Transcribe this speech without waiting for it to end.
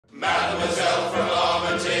Mademoiselle from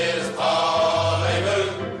Armitage,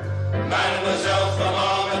 parlez-vous. Mademoiselle from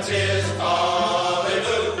Armitage,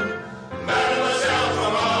 parlez-vous. Mademoiselle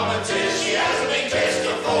from Armitage, she hasn't been kissed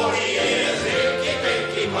for 40 years. Inky,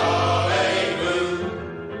 pinky,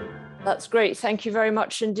 parlez-vous. That's great. Thank you very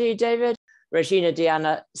much indeed, David. Régina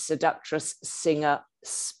Diana, seductress, singer,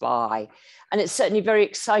 spy. And it's certainly very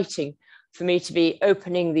exciting for me to be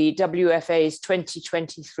opening the WFA's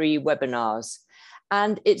 2023 webinars.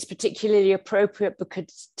 And it's particularly appropriate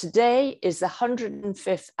because today is the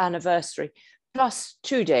 105th anniversary, plus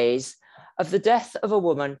 2 days, of the death of a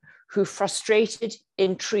woman who frustrated,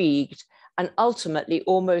 intrigued, and ultimately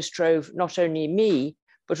almost drove not only me,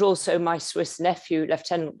 but also my Swiss nephew,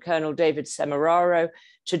 Lieutenant Colonel David Semeraro,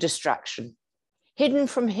 to distraction. Hidden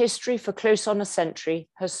from history for close on a century,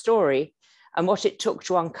 her story and what it took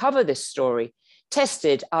to uncover this story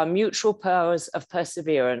tested our mutual powers of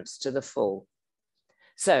perseverance to the full.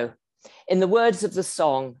 So, in the words of the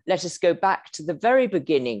song, let us go back to the very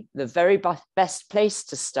beginning, the very best place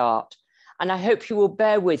to start. And I hope you will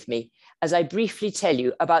bear with me as I briefly tell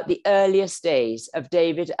you about the earliest days of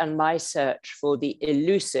David and my search for the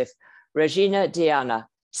elusive Régina Diana,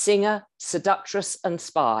 singer, seductress, and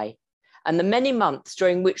spy, and the many months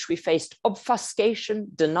during which we faced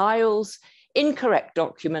obfuscation, denials, incorrect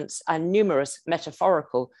documents, and numerous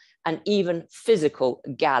metaphorical and even physical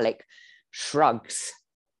Gallic shrugs.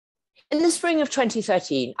 In the spring of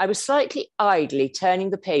 2013, I was slightly idly turning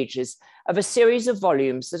the pages of a series of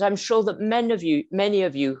volumes that I'm sure that many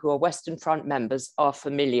of you who are Western Front members are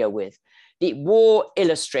familiar with. The War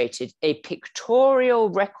Illustrated, a pictorial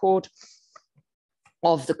record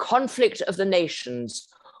of the conflict of the nations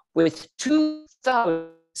with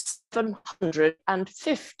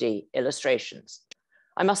 2,750 illustrations.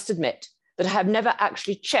 I must admit that I have never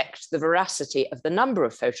actually checked the veracity of the number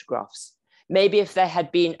of photographs. Maybe if there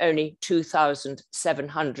had been only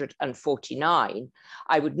 2,749,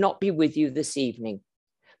 I would not be with you this evening.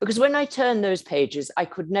 Because when I turned those pages, I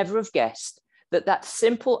could never have guessed that that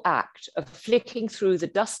simple act of flicking through the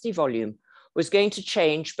dusty volume was going to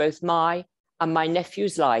change both my and my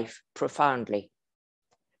nephew's life profoundly.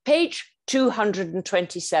 Page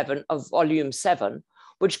 227 of volume 7,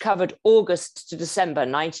 which covered August to December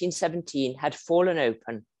 1917, had fallen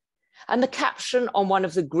open. And the caption on one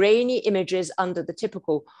of the grainy images under the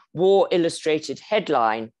typical War Illustrated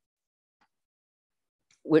headline,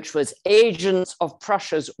 which was "Agents of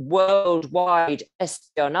Prussia's Worldwide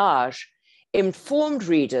Espionage," informed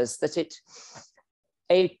readers that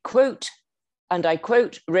a quote, and I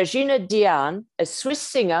quote, "Régina Diana, a Swiss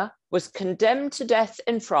singer, was condemned to death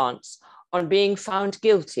in France on being found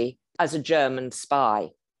guilty as a German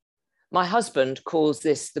spy." My husband calls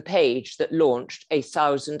this the page that launched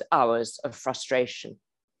 1,000 hours of frustration.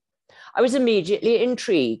 I was immediately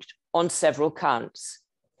intrigued on several counts.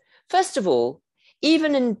 First of all,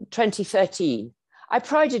 even in 2013, I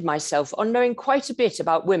prided myself on knowing quite a bit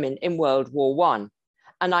about women in World War I,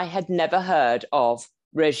 and I had never heard of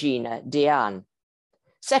Régina Diana.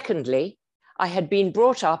 Secondly, I had been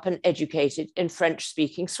brought up and educated in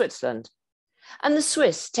French-speaking Switzerland, and the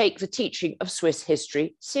Swiss take the teaching of Swiss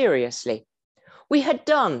history seriously. We had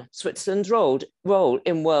done Switzerland's role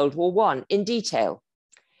in World War I in detail.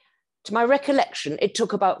 To my recollection, it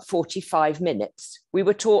took about 45 minutes. We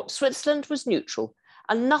were taught Switzerland was neutral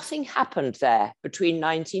and nothing happened there between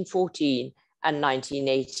 1914 and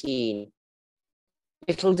 1918.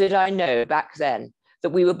 Little did I know back then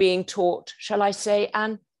that we were being taught, shall I say,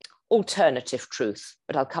 an alternative truth,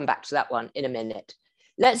 but I'll come back to that one in a minute.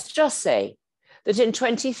 Let's just say that in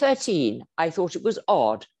 2013, I thought it was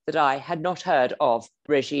odd that I had not heard of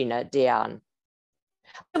Régina Diana.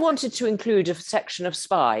 I wanted to include a section of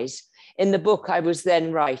spies in the book I was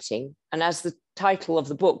then writing, and as the title of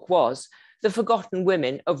the book was The Forgotten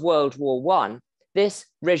Women of World War I, this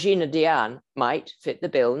Régina Diana might fit the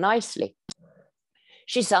bill nicely.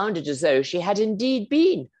 She sounded as though she had indeed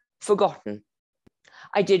been forgotten.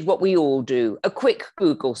 I did what we all do, a quick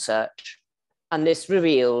Google search, and this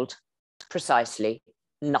revealed precisely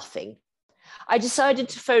nothing. I decided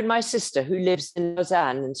to phone my sister who lives in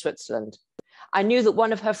Lausanne in Switzerland. I knew that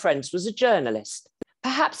one of her friends was a journalist.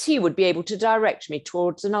 Perhaps he would be able to direct me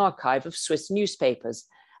towards an archive of Swiss newspapers,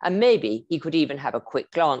 and maybe he could even have a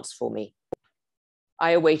quick glance for me.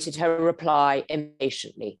 I awaited her reply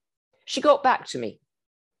impatiently. She got back to me.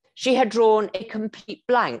 She had drawn a complete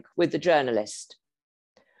blank with the journalist.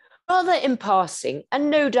 Rather in passing, and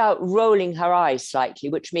no doubt rolling her eyes slightly,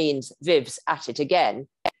 which means Viv's at it again,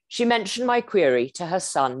 she mentioned my query to her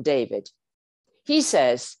son, David. He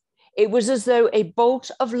says, it was as though a bolt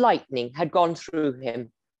of lightning had gone through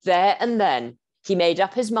him. There and then, He made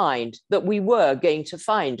up his mind that we were going to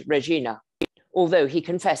find Régina, although he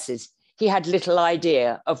confesses he had little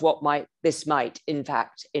idea of what this might in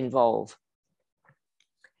fact involve.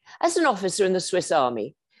 As an officer in the Swiss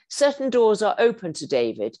army, certain doors are open to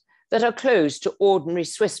David that are closed to ordinary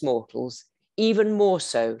Swiss mortals, even more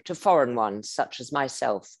so to foreign ones such as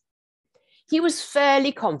myself. He was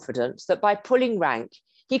fairly confident that by pulling rank,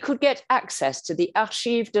 he could get access to the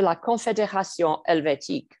Archives de la Confédération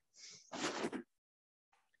Helvétique.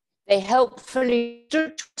 They helpfully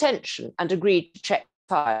drew attention and agreed to check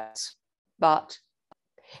files. But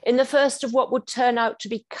in the first of what would turn out to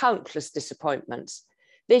be countless disappointments,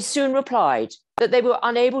 they soon replied that they were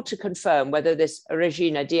unable to confirm whether this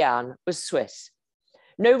Régina Diana was Swiss.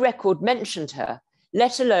 No record mentioned her,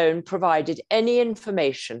 let alone provided any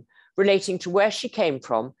information relating to where she came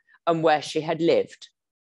from and where she had lived.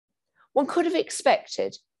 One could have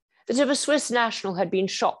expected that if a Swiss national had been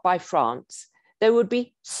shot by France, there would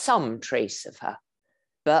be some trace of her.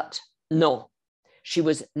 But no, she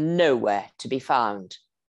was nowhere to be found.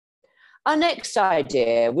 Our next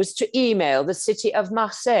idea was to email the city of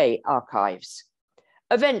Marseille archives.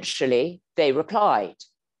 Eventually, they replied.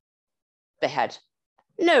 They had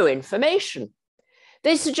no information.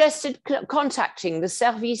 They suggested contacting the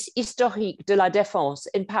Service Historique de la Défense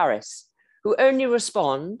in Paris, who only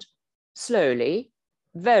respond slowly,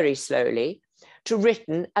 very slowly, to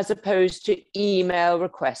written as opposed to email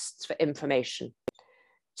requests for information.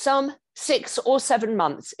 Some 6 or 7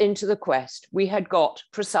 months into the quest, we had got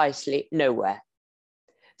precisely nowhere.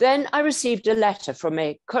 Then I received a letter from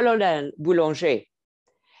a Colonel Boulanger.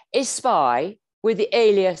 A spy with the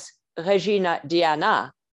alias Régina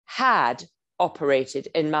Diana had operated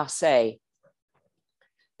in Marseille.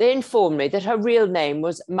 They informed me that her real name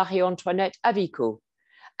was Marie Antoinette Avvico,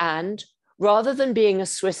 and rather than being a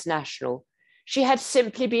Swiss national, she had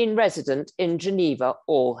simply been resident in Geneva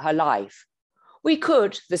all her life. We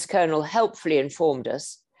could, this colonel helpfully informed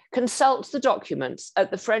us, consult the documents at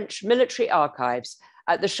the French military archives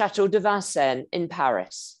at the Château de Vincennes in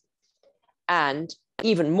Paris. And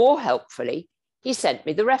even more helpfully, he sent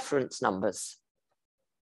me the reference numbers.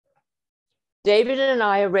 David and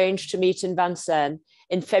I arranged to meet in Vincennes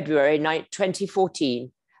in February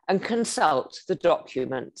 2014 and consult the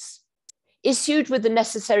documents. Issued with the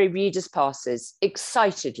necessary reader's passes,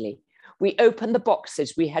 excitedly, we opened the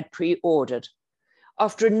boxes we had pre-ordered.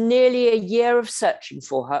 After nearly a year of searching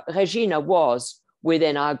for her, Régina was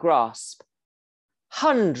within our grasp.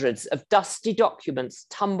 Hundreds of dusty documents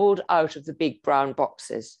tumbled out of the big brown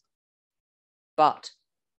boxes. But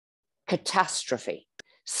catastrophe.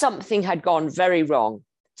 Something had gone very wrong.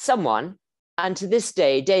 Someone, and to this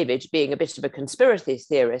day, David, being a bit of a conspiracy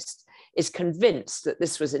theorist, is convinced that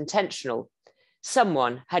this was intentional.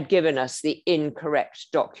 Someone had given us the incorrect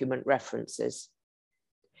document references.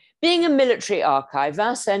 Being a military archive,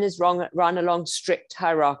 Vincennes is run along strict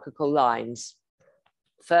hierarchical lines.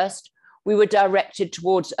 First, we were directed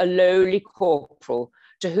towards a lowly corporal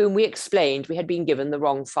to whom we explained we had been given the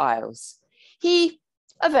wrong files. He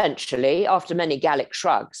eventually, after many Gallic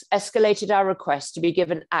shrugs, escalated our request to be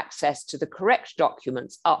given access to the correct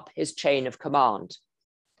documents up his chain of command.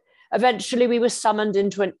 Eventually, we were summoned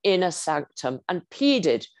into an inner sanctum and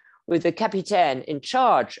pleaded with the capitaine in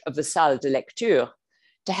charge of the salle de lecture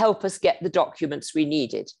to help us get the documents we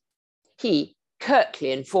needed. He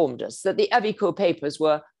curtly informed us that the Avvico papers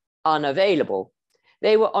were unavailable.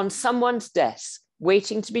 They were on someone's desk,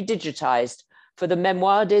 waiting to be digitized for the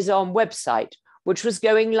Mémoire des Hommes website, which was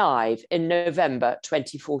going live in November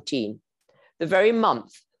 2014, the very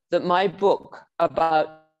month that my book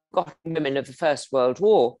about forgotten women of the First World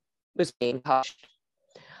War was being published.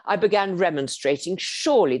 I began remonstrating,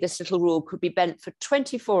 surely this little rule could be bent for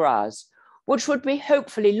 24 hours, which would be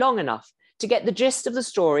hopefully long enough to get the gist of the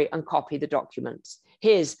story and copy the documents.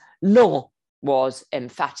 His non was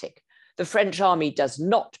emphatic. The French army does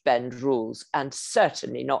not bend rules, and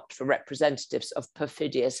certainly not for representatives of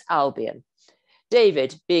perfidious Albion.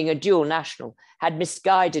 David, being a dual national, had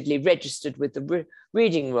misguidedly registered with the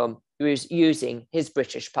reading room using his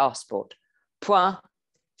British passport. Point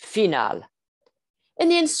final. In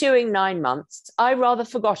the ensuing 9 months, I rather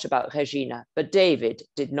forgot about Régina, but David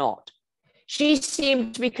did not. She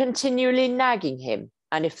seemed to be continually nagging him,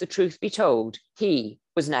 and if the truth be told, he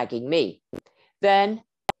was nagging me. Then,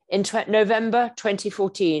 in November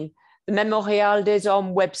 2014, the Mémorial des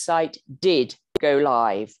Hommes website did go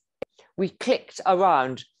live. We clicked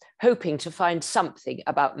around, hoping to find something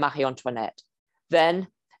about Marie Antoinette. Then,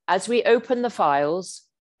 as we opened the files,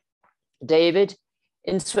 David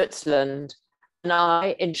in Switzerland and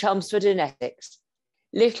I in Chelmsford in Essex,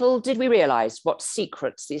 Little did we realize what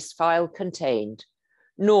secrets this file contained,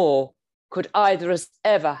 nor could either of us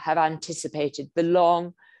ever have anticipated the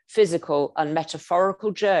long physical and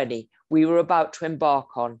metaphorical journey we were about to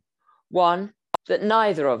embark on, one that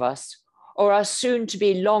neither of us or our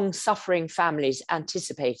soon-to-be long-suffering families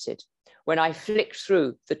anticipated when I flicked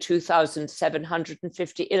through the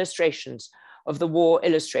 2,750 illustrations of the War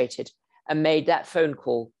Illustrated and made that phone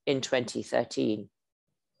call in 2013.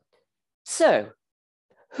 So,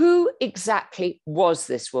 who exactly was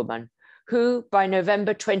this woman who, by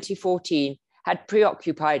November 2014, had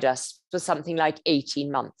preoccupied us for something like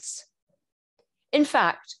 18 months? In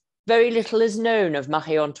fact, very little is known of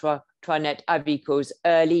Marie Antoinette Avvico's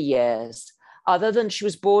early years, other than she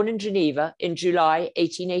was born in Geneva in July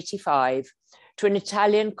 1885 to an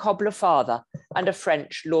Italian cobbler father and a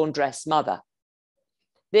French laundress mother.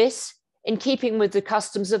 This, in keeping with the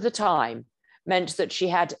customs of the time, meant that she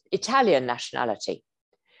had Italian nationality.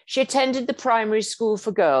 She attended the primary school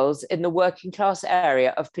for girls in the working class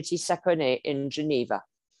area of Petit-Saconnet in Geneva,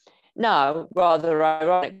 now, rather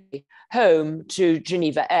ironically, home to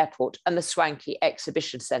Geneva Airport and the swanky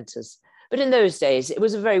exhibition centres. But in those days, it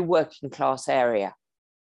was a very working class area.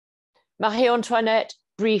 Marie Antoinette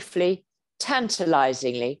briefly,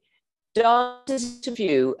 tantalisingly, danced to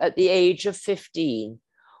view at the age of 15,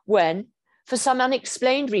 when, for some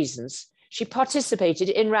unexplained reasons, she participated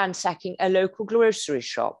in ransacking a local grocery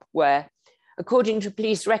shop where, according to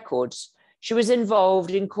police records, she was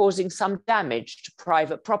involved in causing some damage to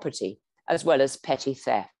private property, as well as petty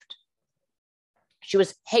theft. She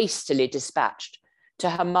was hastily dispatched to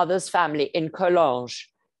her mother's family in Collonges,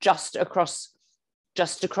 just across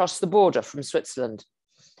the border from Switzerland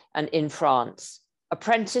and in France.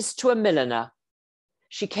 Apprenticed to a milliner,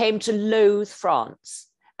 she came to loathe France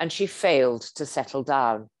and she failed to settle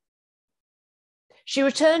down. She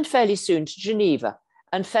returned fairly soon to Geneva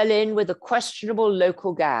and fell in with a questionable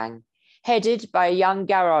local gang headed by a young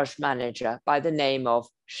garage manager by the name of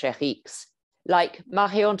Cherix. Like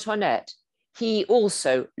Marie Antoinette, he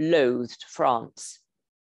also loathed France.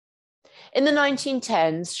 In the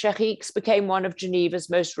 1910s, Cherix became one of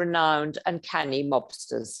Geneva's most renowned and canny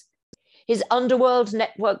mobsters. His underworld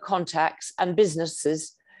network contacts and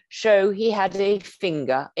businesses show he had a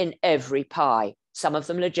finger in every pie, some of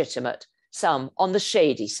them legitimate, some on the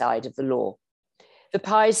shady side of the law. The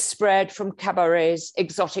pies spread from cabarets,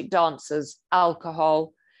 exotic dancers,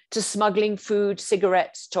 alcohol, to smuggling food,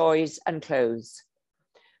 cigarettes, toys, and clothes.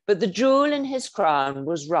 But the jewel in his crown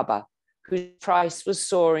was rubber, whose price was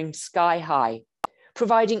soaring sky high,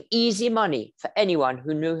 providing easy money for anyone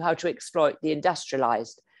who knew how to exploit the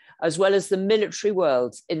industrialized, as well as the military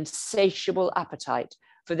world's insatiable appetite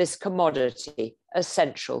for this commodity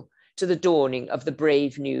essential to the dawning of the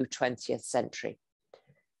brave new 20th century.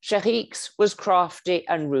 Cherix was crafty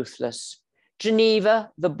and ruthless. Geneva,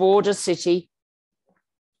 the border city,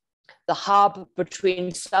 the hub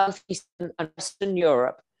between southeastern and western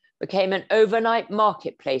Europe, became an overnight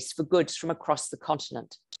marketplace for goods from across the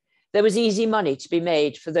continent. There was easy money to be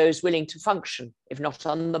made for those willing to function, if not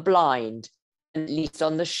on the blind, at least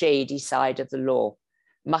on the shady side of the law.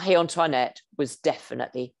 Marie Antoinette was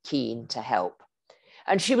definitely keen to help.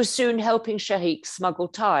 And she was soon helping Cherix smuggle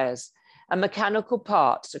tires and mechanical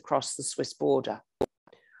parts across the Swiss border.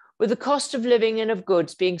 With the cost of living and of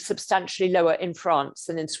goods being substantially lower in France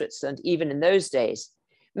than in Switzerland, even in those days,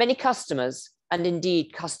 many customers, and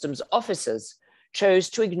indeed customs officers, chose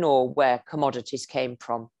to ignore where commodities came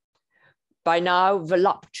from. By now,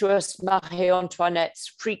 voluptuous Marie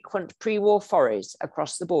Antoinette's frequent pre-war forays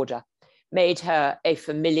across the border made her a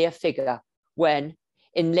familiar figure when,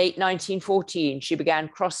 in late 1914, she began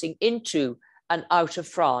crossing into and out of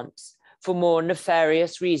France for more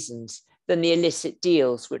nefarious reasons than the illicit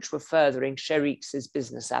deals which were furthering Cherix's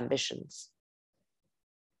business ambitions.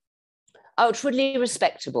 Outwardly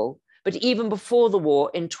respectable, but even before the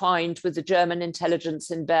war entwined with the German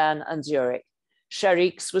intelligence in Bern and Zurich,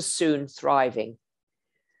 Cherix was soon thriving.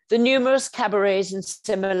 The numerous cabarets and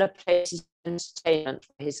similar places of entertainment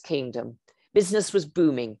for his kingdom, business was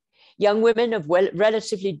booming. Young women of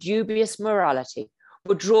relatively dubious morality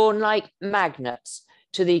were drawn like magnets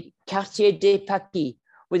to the Quartier des Paquis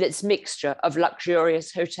with its mixture of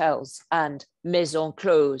luxurious hotels and maisons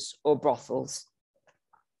closes or brothels.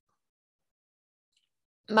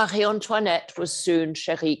 Marie Antoinette was soon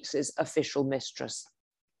Cherix's official mistress.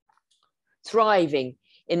 Thriving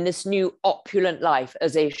in this new opulent life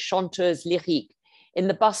as a chanteuse lyrique in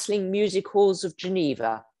the bustling music halls of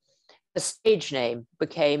Geneva, her stage name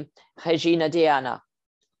became Régina Diana,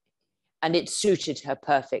 and it suited her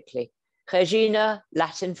perfectly. Régina,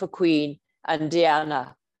 Latin for queen, and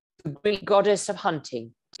Diana, The Greek goddess of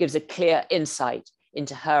hunting gives a clear insight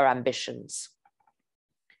into her ambitions.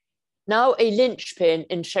 Now a linchpin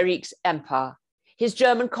in Sherik's empire, his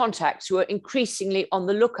German contacts, who were increasingly on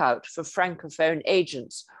the lookout for Francophone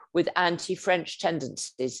agents with anti-French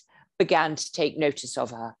tendencies, began to take notice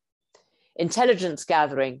of her. Intelligence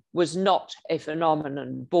gathering was not a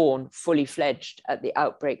phenomenon born fully fledged at the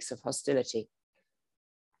outbreaks of hostility.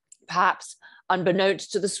 Perhaps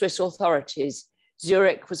unbeknownst to the Swiss authorities,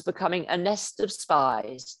 Zurich was becoming a nest of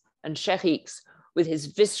spies, and Sherik's, with his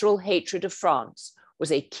visceral hatred of France,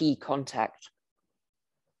 was a key contact.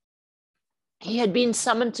 He had been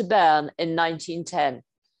summoned to Bern in 1910,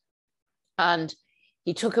 and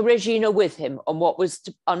he took a Régina with him on what was,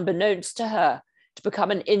 unbeknownst to her, to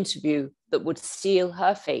become an interview that would seal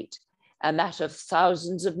her fate and that of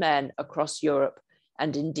thousands of men across Europe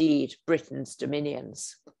and indeed Britain's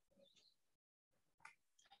dominions.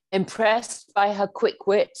 Impressed by her quick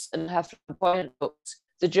wits and her flamboyant looks,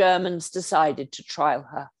 the Germans decided to trial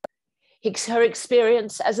her. Her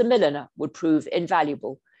experience as a milliner would prove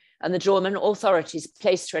invaluable, and the German authorities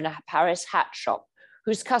placed her in a Paris hat shop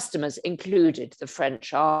whose customers included the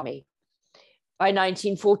French army. By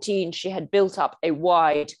 1914, she had built up a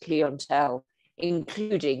wide clientele,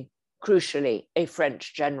 including, crucially, a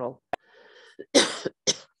French general.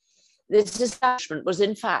 This establishment was,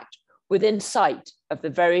 in fact, within sight of the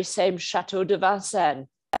very same Chateau de Vincennes,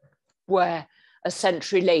 where, a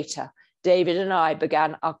century later, David and I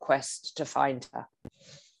began our quest to find her.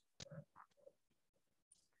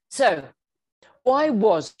 So, why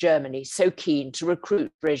was Germany so keen to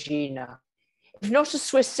recruit Régina? If not a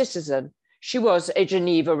Swiss citizen, she was a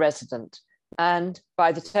Geneva resident, and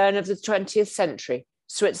by the turn of the 20th century,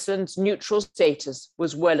 Switzerland's neutral status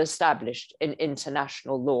was well established in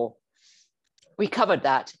international law. We covered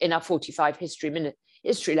that in our 45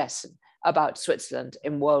 history lesson about Switzerland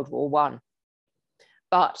in World War I.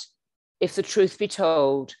 But if the truth be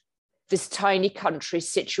told, this tiny country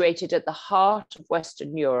situated at the heart of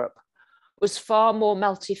Western Europe was far more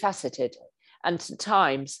multifaceted and at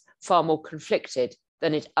times far more conflicted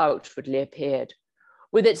than it outwardly appeared.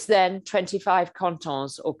 With its then 25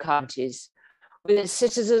 cantons or counties, with its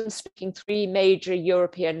citizens speaking 3 major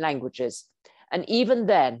European languages, and even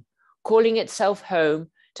then calling itself home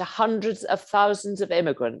to hundreds of thousands of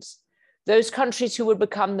immigrants, those countries who would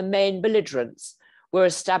become the main belligerents were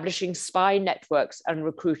establishing spy networks and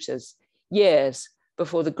recruiters years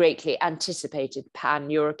before the greatly anticipated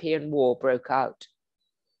pan-European war broke out.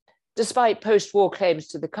 Despite post-war claims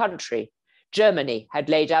to the country, Germany had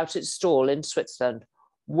laid out its stall in Switzerland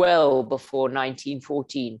well before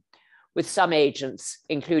 1914, with some agents,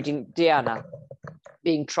 including Diana,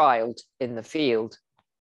 being trialed in the field.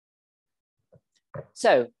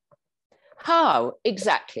 So, how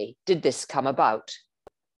exactly did this come about?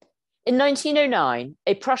 In 1909,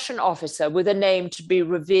 a Prussian officer with a name to be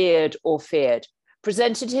revered or feared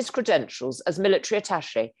presented his credentials as military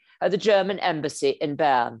attaché at the German embassy in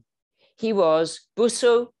Bern. He was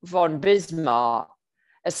Busso von Bismarck,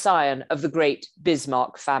 a scion of the great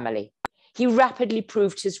Bismarck family. He rapidly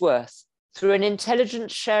proved his worth through an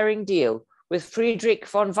intelligence-sharing deal with Friedrich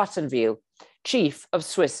von Wattenwyl, chief of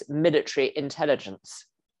Swiss military intelligence.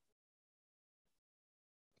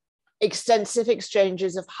 Extensive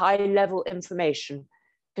exchanges of high-level information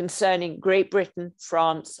concerning Great Britain,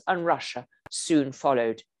 France, and Russia soon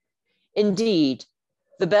followed. Indeed,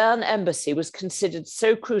 the Bern embassy was considered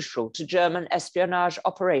so crucial to German espionage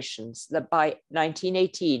operations that by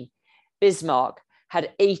 1918, Bismarck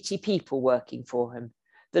had 80 people working for him,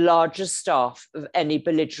 the largest staff of any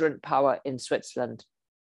belligerent power in Switzerland.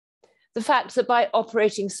 The fact that by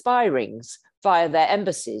operating spy rings via their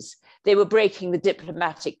embassies, they were breaking the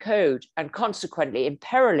diplomatic code and consequently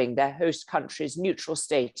imperiling their host country's neutral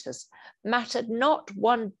status mattered not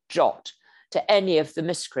one jot to any of the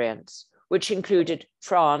miscreants, which included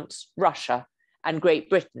France, Russia, and Great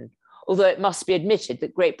Britain, although it must be admitted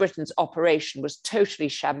that Great Britain's operation was totally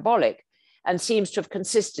shambolic and seems to have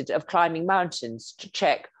consisted of climbing mountains to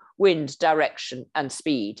check wind direction and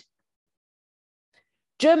speed.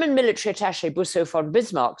 German military attaché Busso von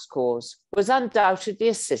Bismarck's cause was undoubtedly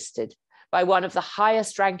assisted by one of the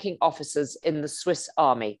highest ranking officers in the Swiss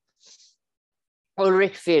army,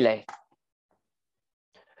 Ulrich Viele,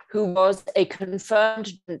 who was a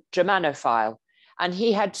confirmed Germanophile, and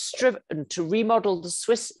he had striven to remodel the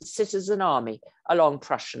Swiss citizen army along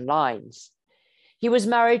Prussian lines. He was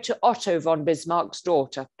married to Otto von Bismarck's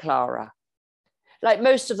daughter, Clara. Like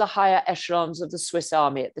most of the higher echelons of the Swiss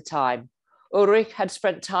army at the time, Ulrich had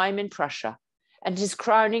spent time in Prussia, and his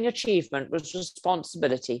crowning achievement was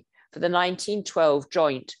responsibility for the 1912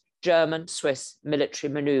 joint German-Swiss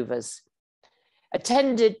military maneuvers.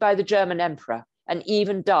 Attended by the German emperor and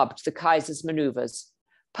even dubbed the Kaiser's maneuvers,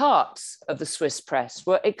 parts of the Swiss press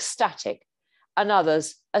were ecstatic and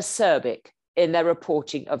others acerbic in their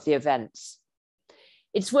reporting of the events.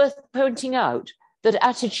 It's worth pointing out that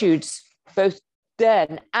attitudes both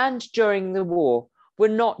then and during the war were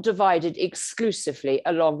not divided exclusively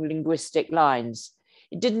along linguistic lines.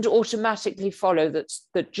 It didn't automatically follow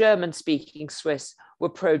that German-speaking Swiss were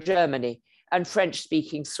pro-Germany and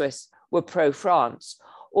French-speaking Swiss were pro-France,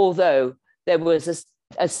 although there was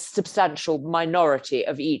a substantial minority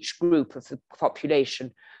of each group of the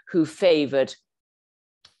population who favoured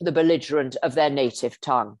the belligerent of their native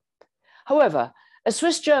tongue. However, a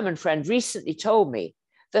Swiss-German friend recently told me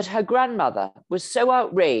that her grandmother was so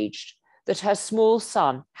outraged that her small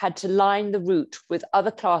son had to line the route with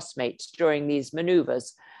other classmates during these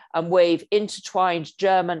manoeuvres and wave intertwined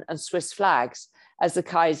German and Swiss flags as the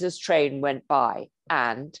Kaiser's train went by.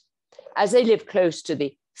 And as they lived close to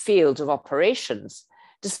the field of operations,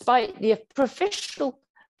 despite the official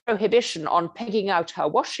prohibition on pegging out her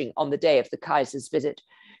washing on the day of the Kaiser's visit,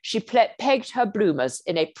 she pegged her bloomers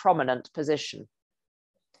in a prominent position.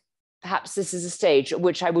 Perhaps this is a stage at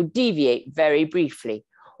which I will deviate very briefly,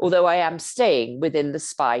 although I am staying within the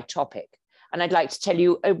spy topic. And I'd like to tell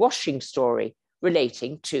you a washing story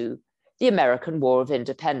relating to the American War of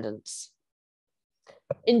Independence.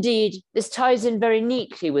 Indeed, this ties in very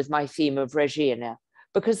neatly with my theme of Régina,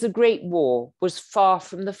 because the Great War was far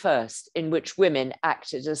from the first in which women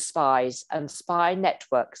acted as spies, and spy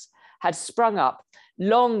networks had sprung up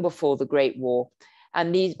long before the Great War,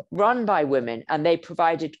 and these run by women, and they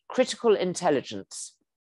provided critical intelligence.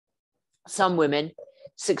 Some women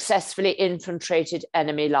successfully infiltrated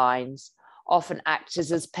enemy lines, often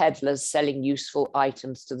acted as peddlers selling useful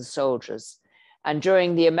items to the soldiers. And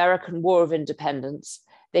during the American War of Independence,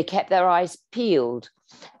 they kept their eyes peeled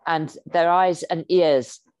and their eyes and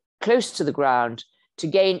ears close to the ground to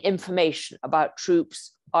gain information about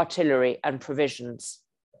troops, artillery, and provisions.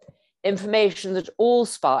 Information that all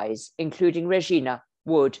spies, including Régina,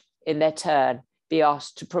 would, in their turn, be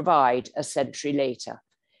asked to provide a century later.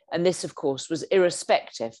 And this, of course, was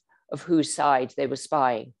irrespective of whose side they were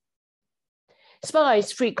spying.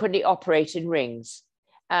 Spies frequently operate in rings,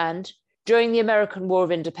 and during the American War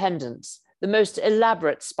of Independence, the most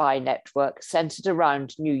elaborate spy network centered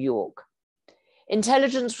around New York.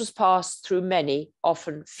 Intelligence was passed through many,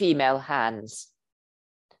 often female hands.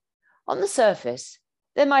 On the surface,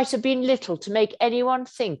 there might have been little to make anyone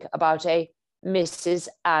think about a Mrs.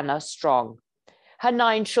 Anna Strong. Her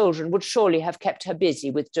 9 children would surely have kept her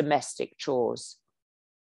busy with domestic chores.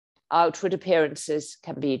 Outward appearances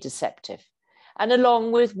can be deceptive, and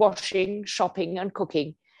along with washing, shopping, and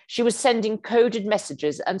cooking, she was sending coded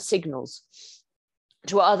messages and signals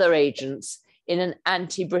to other agents in an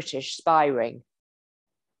anti-British spy ring.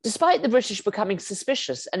 Despite the British becoming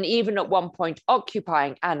suspicious and even at one point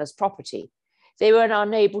occupying Anna's property, they were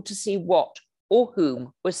unable to see what or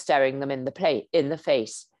whom was staring them in the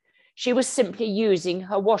face. She was simply using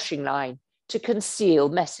her washing line to conceal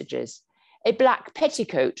messages. A black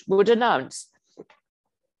petticoat would announce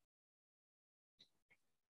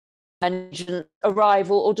an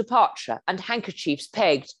arrival or departure, and handkerchiefs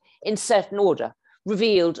pegged in certain order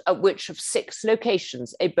revealed at which of 6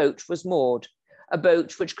 locations a boat was moored, a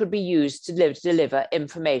boat which could be used to deliver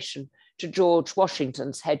information to George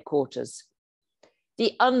Washington's headquarters.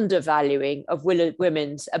 The undervaluing of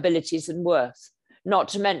women's abilities and worth, not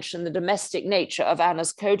to mention the domestic nature of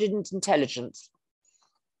Anna's coded intelligence,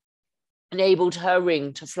 enabled her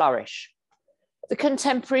ring to flourish. The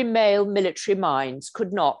contemporary male military minds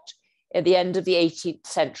could not, at the end of the 18th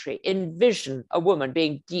century, envision a woman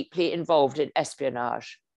being deeply involved in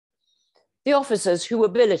espionage. The officers who were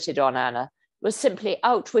billeted on Anna were simply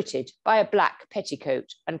outwitted by a black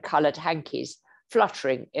petticoat and coloured hankies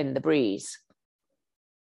fluttering in the breeze.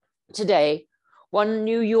 Today, one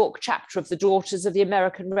New York chapter of the Daughters of the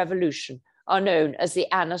American Revolution are known as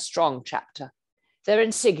the Anna Strong chapter. Their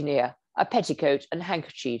insignia are petticoat and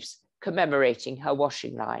handkerchiefs commemorating her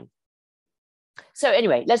washing line. So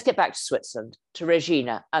anyway, let's get back to Switzerland, to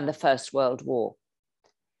Régina and the First World War.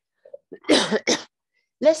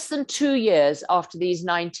 Less than 2 years after these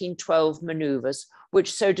 1912 manoeuvres,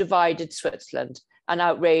 which so divided Switzerland and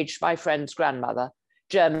outraged my friend's grandmother,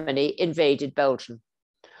 Germany invaded Belgium.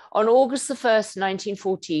 On August the 1st,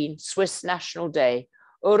 1914, Swiss National Day,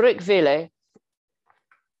 Ulrich Wille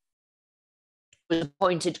was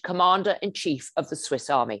appointed Commander-in-Chief of the Swiss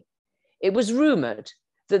Army. It was rumoured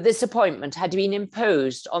that this appointment had been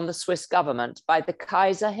imposed on the Swiss government by the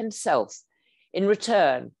Kaiser himself in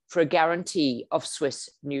return for a guarantee of Swiss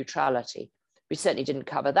neutrality. We certainly didn't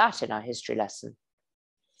cover that in our history lesson.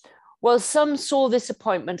 While some saw this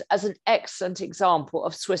appointment as an excellent example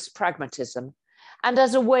of Swiss pragmatism and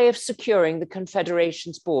as a way of securing the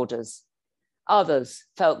Confederation's borders, others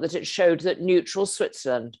felt that it showed that neutral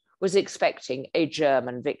Switzerland was expecting a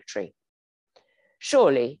German victory.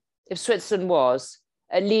 Surely, if Switzerland was,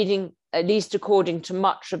 at least according to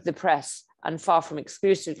much of the press, and far from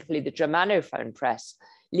exclusively the Germanophone press,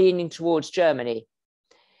 leaning towards Germany,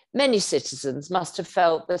 many citizens must have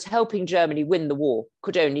felt that helping Germany win the war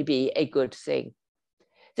could only be a good thing.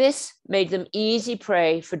 This made them easy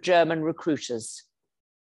prey for German recruiters.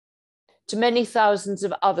 To many thousands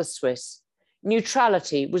of other Swiss,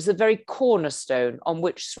 neutrality was the very cornerstone on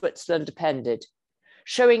which Switzerland depended.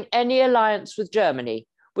 Showing any alliance with Germany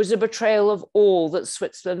was a betrayal of all that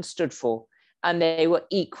Switzerland stood for, and they were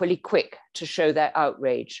equally quick to show their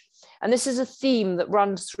outrage. And this is a theme that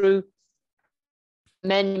runs through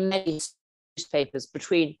many newspapers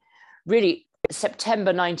between really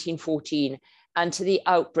September 1914 and to the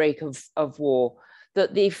outbreak of war,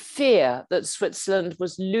 that the fear that Switzerland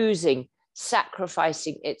was losing,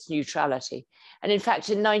 sacrificing its neutrality. And in fact,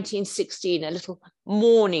 in 1916, a little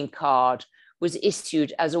mourning card was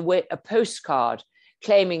issued as a postcard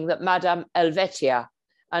claiming that Madame Helvetia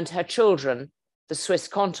and her children, the Swiss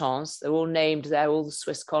cantons, they're all named there, all the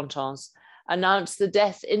Swiss cantons, announced the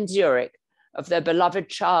death in Zurich of their beloved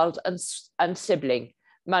child and sibling,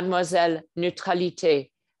 Mademoiselle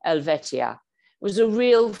Neutralité Helvetia. It was a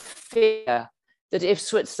real fear that if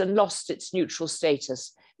Switzerland lost its neutral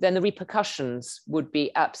status, then the repercussions would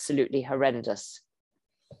be absolutely horrendous.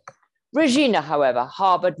 Régina, however,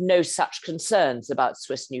 harboured no such concerns about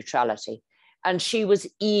Swiss neutrality, and she was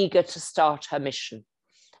eager to start her mission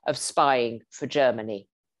of spying for Germany.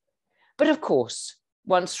 But of course,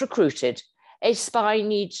 once recruited, a spy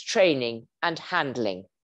needs training and handling.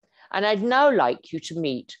 And I'd now like you to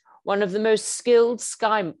meet one of the most skilled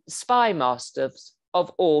spy masters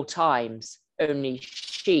of all times. Only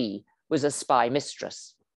she was a spy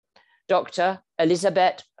mistress. Dr.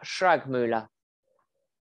 Elisabeth Schragmüller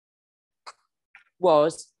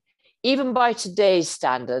was, even by today's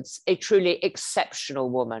standards, a truly exceptional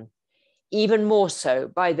woman, even more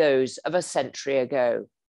so by those of a century ago.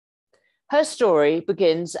 Her story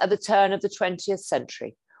begins at the turn of the 20th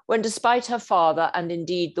century, when despite her father and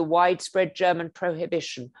indeed the widespread German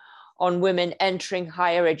prohibition on women entering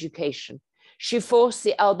higher education, she forced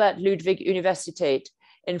the Albert Ludwig Universität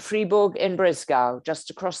in Fribourg in Breisgau, just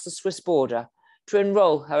across the Swiss border, to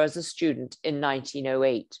enroll her as a student in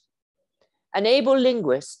 1908. An able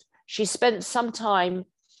linguist, she spent some time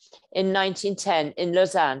in 1910 in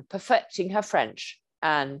Lausanne perfecting her French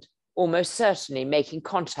and almost certainly making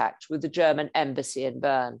contact with the German embassy in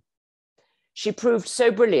Bern. She proved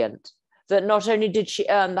so brilliant that not only did she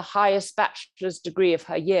earn the highest bachelor's degree of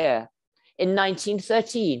her year, in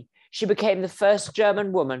 1913, she became the first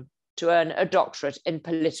German woman to earn a doctorate in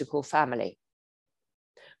political family.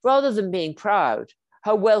 Rather than being proud,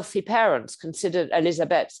 her wealthy parents considered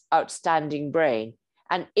Elisabeth's outstanding brain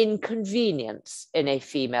an inconvenience in a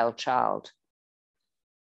female child.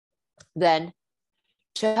 Then,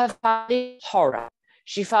 to her family's horror,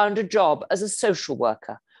 she found a job as a social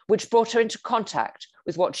worker, which brought her into contact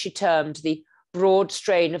with what she termed the broad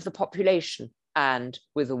strain of the population and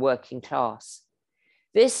with the working class.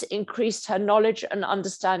 This increased her knowledge and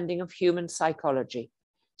understanding of human psychology,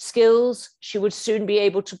 skills she would soon be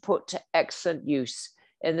able to put to excellent use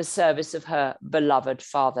in the service of her beloved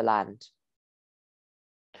fatherland.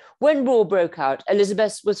 When war broke out,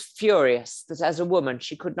 Elisabeth was furious that as a woman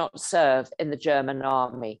she could not serve in the German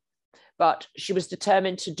army, but she was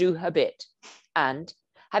determined to do her bit. And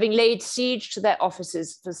having laid siege to their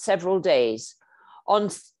offices for several days, on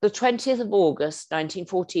the 20th of August,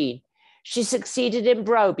 1914, she succeeded in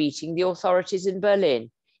browbeating the authorities in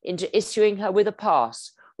Berlin into issuing her with a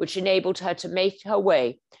pass, which enabled her to make her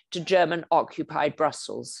way to German-occupied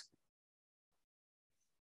Brussels.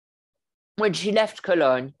 When she left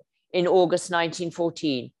Cologne in August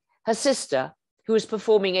 1914, her sister, who was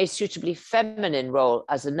performing a suitably feminine role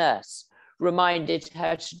as a nurse, reminded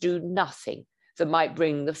her to do nothing that might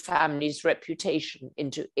bring the family's reputation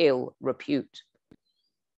into ill repute.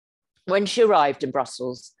 When she arrived in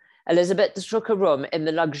Brussels, Elisabeth took a room in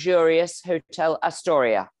the luxurious Hotel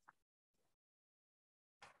Astoria,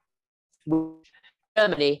 which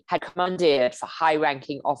Germany had commandeered for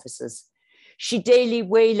high-ranking officers. She daily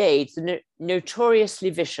waylaid the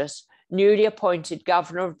notoriously vicious, newly appointed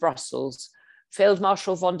governor of Brussels, Field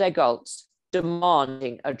Marshal von der Goltz,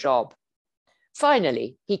 demanding a job.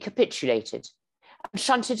 Finally, he capitulated, and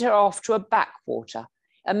shunted her off to a backwater,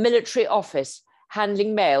 a military office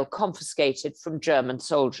handling mail confiscated from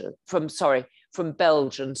from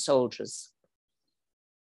Belgian soldiers.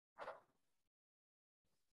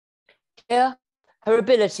 Here, her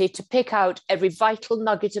ability to pick out every vital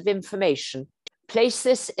nugget of information, place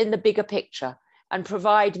this in the bigger picture, and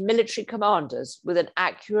provide military commanders with an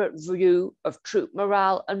accurate view of troop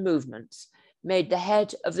morale and movements, made the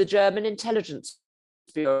head of the German intelligence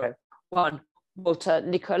bureau, one Walter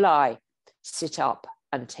Nicolai, sit up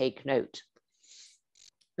and take note.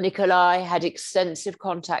 Nicolai had extensive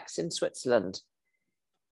contacts in Switzerland,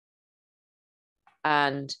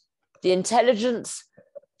 and the intelligence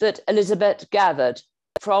that Elizabeth gathered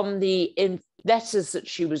from the letters that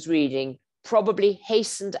she was reading probably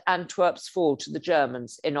hastened Antwerp's fall to the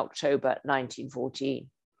Germans in October 1914.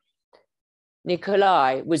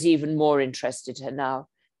 Nicolai was even more interested in her now,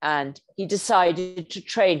 and he decided to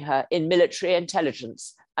train her in military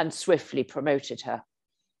intelligence and swiftly promoted her.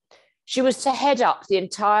 She was to head up the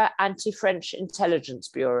entire anti-French intelligence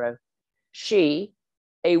bureau. She,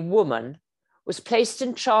 a woman, was placed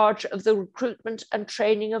in charge of the recruitment and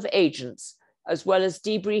training of agents, as well as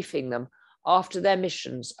debriefing them after their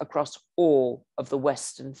missions across all of the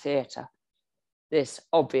Western theatre. This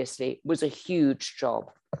obviously was a huge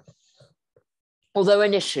job. Although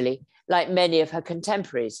initially, like many of her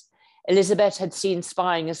contemporaries, Elizabeth had seen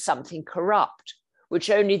spying as something corrupt, which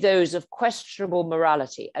only those of questionable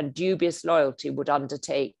morality and dubious loyalty would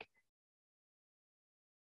undertake.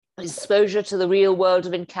 Exposure to the real world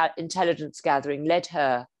of intelligence gathering led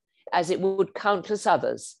her, as it would countless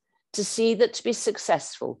others, to see that to be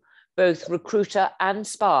successful, both recruiter and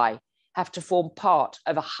spy have to form part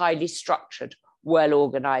of a highly structured,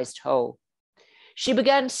 well-organized whole. She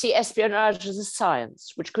began to see espionage as a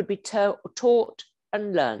science which could be taught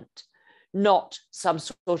and learnt, not some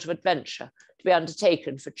sort of adventure to be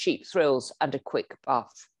undertaken for cheap thrills and a quick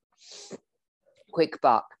buck.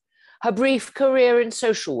 Her brief career in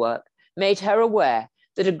social work made her aware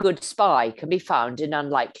that a good spy can be found in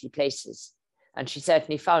unlikely places, and she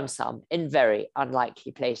certainly found some in very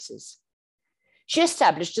unlikely places. She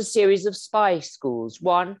established a series of spy schools,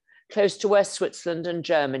 one close to where Switzerland and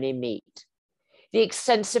Germany meet. The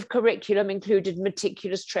extensive curriculum included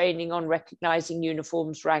meticulous training on recognizing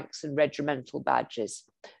uniforms, ranks, and regimental badges,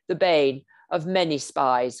 the bane of many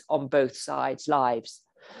spies on both sides' lives.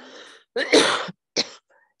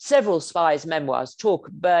 Several spies' memoirs talk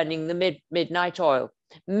of burning the midnight oil,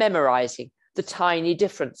 memorizing the tiny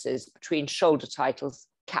differences between shoulder titles,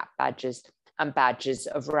 cap badges, and badges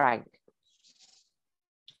of rank.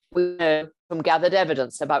 We know from gathered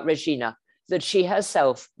evidence about Régina that she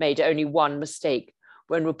herself made only one mistake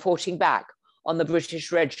when reporting back on the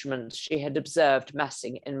British regiments she had observed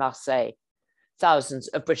massing in Marseille. Thousands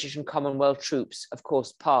of British and Commonwealth troops, of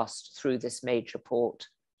course, passed through this major port.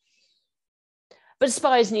 But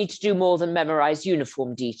spies need to do more than memorize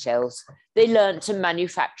uniform details. They learned to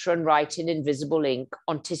manufacture and write in invisible ink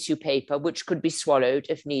on tissue paper, which could be swallowed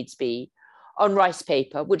if needs be, on rice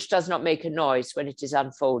paper, which does not make a noise when it is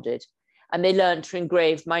unfolded. And they learned to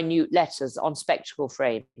engrave minute letters on spectacle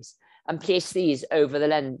frames and place these over the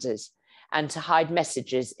lenses, and to hide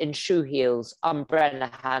messages in shoe heels,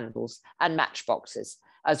 umbrella handles, and matchboxes,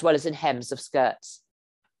 as well as in hems of skirts.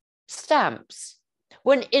 Stamps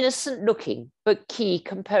were an innocent-looking but key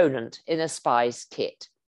component in a spy's kit.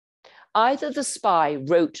 Either the spy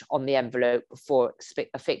wrote on the envelope before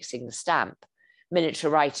affixing the stamp, miniature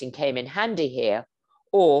writing came in handy here,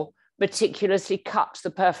 or meticulously cut the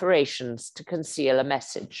perforations to conceal a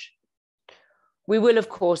message. We will, of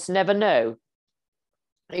course, never know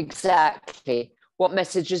exactly what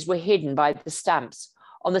messages were hidden by the stamps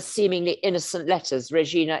on the seemingly innocent letters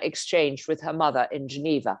Régina exchanged with her mother in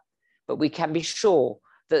Geneva, but we can be sure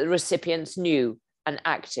that the recipients knew and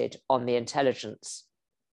acted on the intelligence.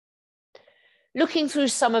 Looking through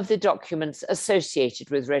some of the documents associated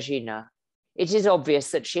with Régina, it is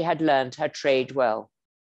obvious that she had learned her trade well.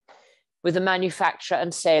 With the manufacture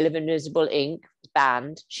and sale of invisible ink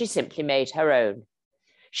banned, she simply made her own.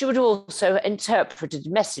 She would also have interpreted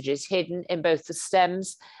messages hidden in both the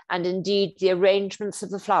stems and indeed the arrangements of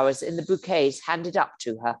the flowers in the bouquets handed up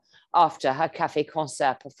to her after her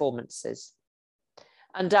café-concert performances.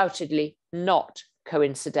 Undoubtedly, not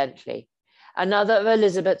coincidentally, another of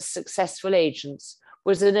Elizabeth's successful agents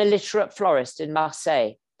was an illiterate florist in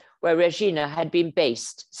Marseille, where Régina had been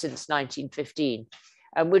based since 1915,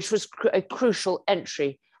 and which was a crucial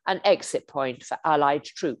entry and exit point for Allied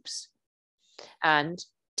troops. And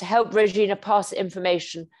to help Régina pass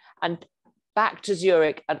information and back to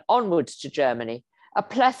Zurich and onwards to Germany, a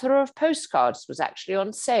plethora of postcards was actually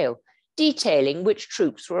on sale detailing which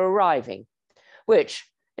troops were arriving, which,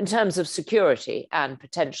 in terms of security and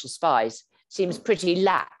potential spies, seems pretty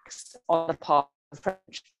lax on the part of the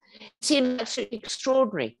French. It seems absolutely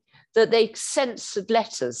extraordinary that they censored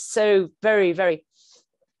letters so very, very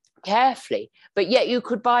carefully, but yet you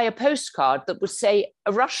could buy a postcard that would say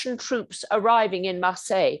Russian troops arriving in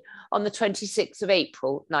Marseille on the 26th of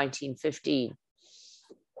April, 1915.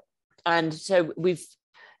 And so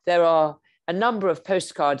there are a number of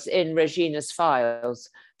postcards in Régina's files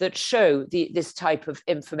that show this type of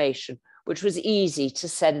information, which was easy to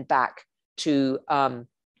send back to her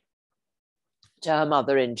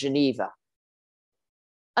mother in Geneva.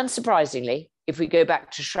 Unsurprisingly, if we go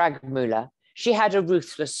back to Schragmüller, she had a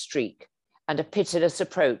ruthless streak and a pitiless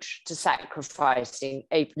approach to sacrificing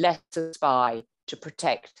a lesser spy to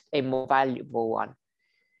protect a more valuable one.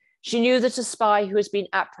 She knew that a spy who has been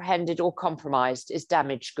apprehended or compromised is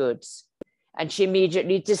damaged goods, and she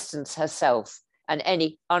immediately distanced herself and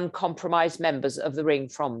any uncompromised members of the ring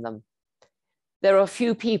from them. There are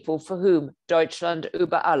few people for whom Deutschland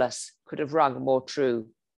über alles could have rung more true.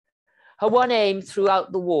 Her one aim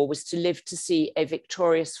throughout the war was to live to see a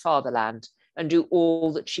victorious fatherland and do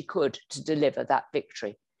all that she could to deliver that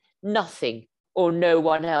victory. Nothing or no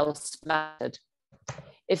one else mattered.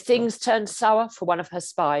 If things turned sour for one of her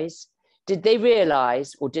spies, did they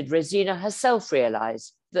realize, or did Régina herself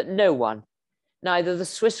realize, that no one, neither the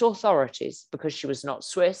Swiss authorities, because she was not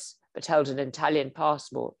Swiss, but held an Italian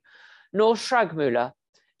passport, nor Schragmüller,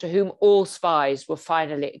 to whom all spies were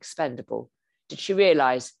finally expendable, did she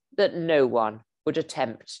realize that no one would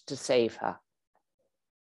attempt to save her.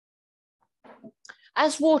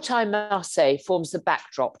 As wartime Marseille forms the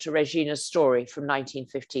backdrop to Régina's story from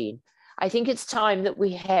 1915, I think it's time that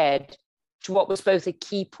we head to what was both a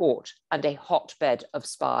key port and a hotbed of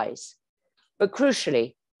spies. But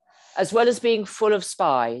crucially, as well as being full of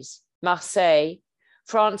spies, Marseille,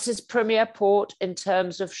 France's premier port in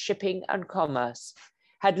terms of shipping and commerce,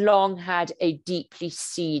 had long had a deeply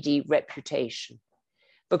seedy reputation,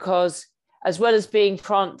 because as well as being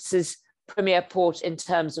France's premier port in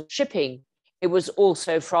terms of shipping, it was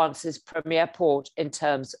also France's premier port in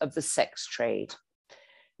terms of the sex trade.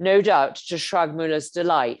 No doubt, to Schragmüller's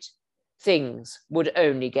delight, things would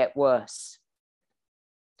only get worse.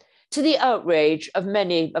 To the outrage of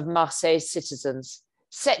many of Marseille's citizens,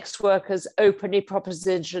 sex workers openly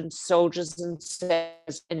propositioned soldiers and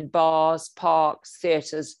sailors in bars, parks,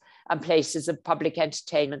 theatres, and places of public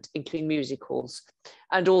entertainment, including music halls,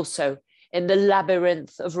 and also in the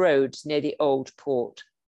labyrinth of roads near the old port.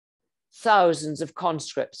 Thousands of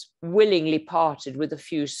conscripts willingly parted with a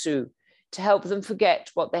few sous to help them forget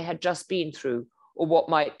what they had just been through or what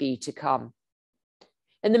might be to come.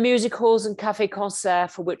 In the music halls and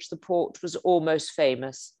café-concert for which the port was almost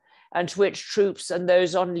famous, and to which troops and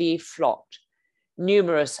those on leave flocked,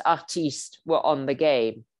 numerous artistes were on the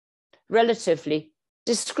game. Relatively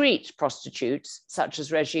discreet prostitutes, such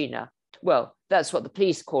as Régina, well, that's what the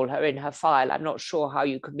police call her in her file. I'm not sure how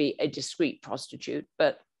you can be a discreet prostitute,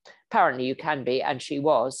 but apparently you can be, and she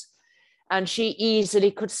was. And she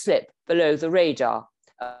easily could slip below the radar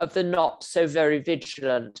of the not so very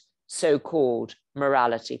vigilant so-called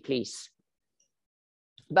morality police.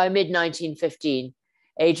 By mid-1915,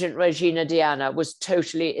 Agent Régina Diana was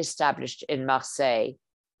totally established in Marseille,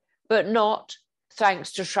 but not,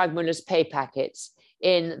 thanks to Schragmüller's pay packets,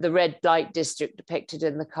 in the red light district depicted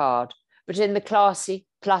in the card, but in the classy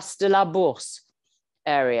Place de la Bourse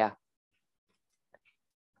area,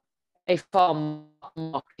 a farm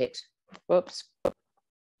market.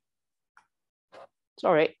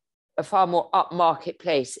 A far more upmarket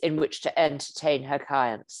place in which to entertain her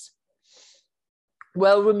clients.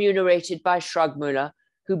 Well remunerated by Schragmüller,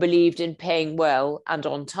 who believed in paying well and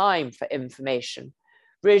on time for information,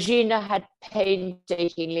 Régina had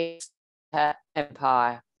painstakingly her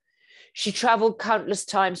empire. She travelled countless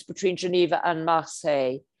times between Geneva and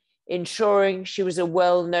Marseille, ensuring she was a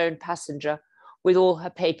well-known passenger with all her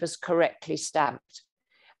papers correctly stamped,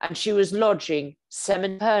 and she was lodging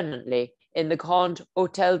semi-permanently in the Grand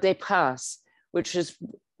Hôtel des Princes, which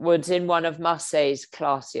was in one of Marseille's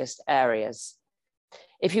classiest areas.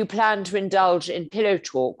 If you plan to indulge in pillow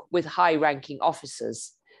talk with high-ranking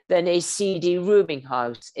officers, then a seedy rooming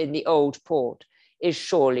house in the old port is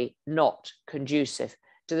surely not conducive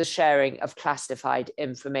to the sharing of classified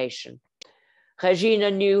information.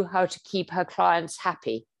 Régina knew how to keep her clients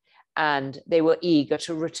happy, and they were eager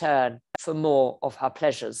to return for more of her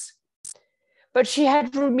pleasures. But she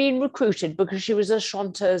had been recruited because she was a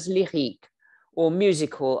chanteuse lyrique, or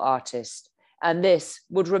musical artist, and this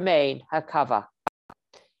would remain her cover.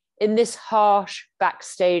 In this harsh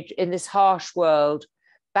world,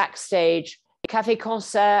 backstage,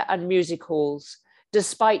 café-concert and music halls,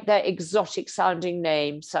 despite their exotic-sounding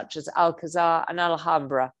names such as Alcazar and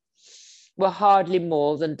Alhambra, were hardly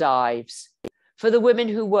more than dives. For the women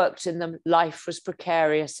who worked in them, life was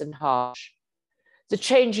precarious and harsh. The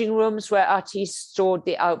changing rooms where artistes stored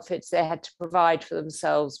the outfits they had to provide for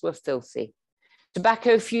themselves were filthy.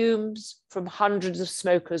 Tobacco fumes from hundreds of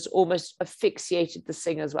smokers almost asphyxiated the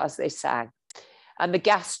singers as they sang, and the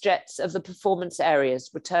gas jets of the performance areas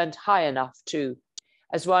were turned high enough to,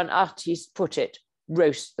 as one artiste put it,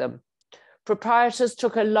 roast them. Proprietors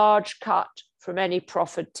took a large cut from any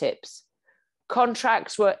proffered tips.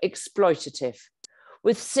 Contracts were exploitative,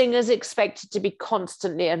 with singers expected to be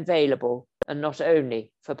constantly available and not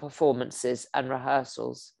only for performances and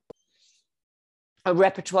rehearsals. A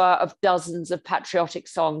repertoire of dozens of patriotic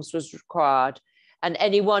songs was required, and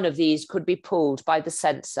any one of these could be pulled by the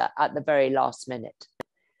censor at the very last minute.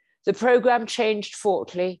 The programme changed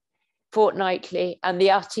fortnightly, and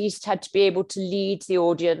the artiste had to be able to lead the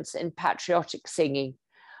audience in patriotic singing,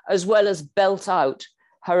 as well as belt out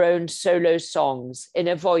her own solo songs in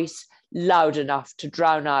a voice loud enough to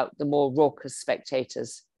drown out the more raucous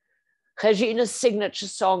spectators. Régina's signature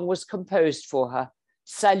song was composed for her,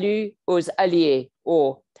 Salut aux Alliés,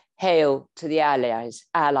 or Hail to the Allies.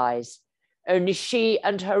 Only she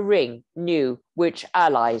and her ring knew which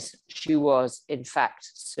allies she was, in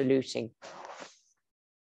fact, saluting.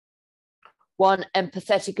 One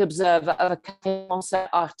empathetic observer of a café-concert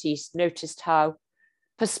artiste noticed how,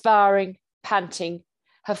 perspiring, panting,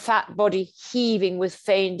 her fat body heaving with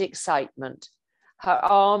feigned excitement, her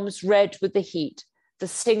arms red with the heat, the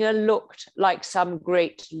singer looked like some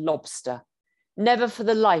great lobster. Never for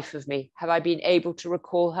the life of me have I been able to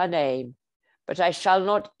recall her name, but I shall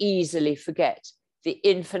not easily forget the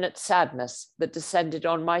infinite sadness that descended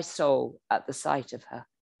on my soul at the sight of her.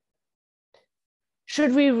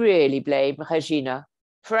 Should we really blame Régina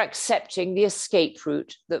for accepting the escape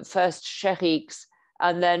route that first Cherix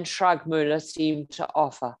and then Schragmüller seemed to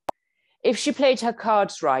offer? If she played her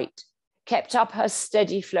cards right, kept up her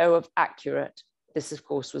steady flow of accurate, this of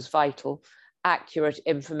course was vital, accurate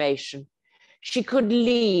information, she could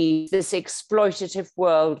leave this exploitative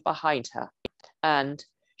world behind her, and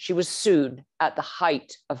she was soon at the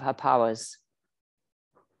height of her powers.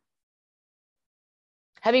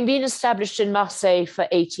 Having been established in Marseille for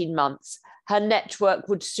 18 months, her network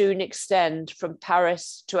would soon extend from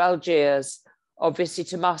Paris to Algiers, obviously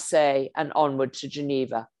to Marseille, and onward to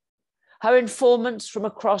Geneva. Her informants from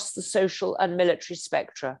across the social and military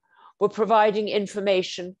spectra were providing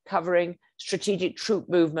information covering strategic troop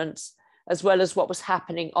movements, as well as what was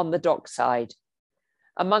happening on the dockside.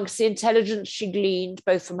 Amongst the intelligence she gleaned,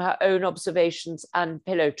 both from her own observations and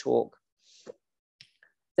pillow talk,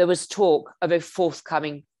 there was talk of a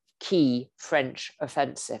forthcoming key French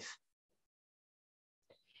offensive.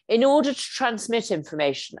 In order to transmit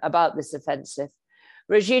information about this offensive,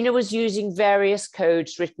 Régina was using various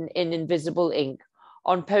codes written in invisible ink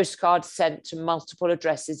on postcards sent to multiple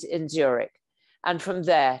addresses in Zurich, and from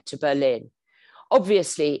there to Berlin.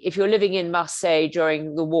 Obviously, if you're living in Marseille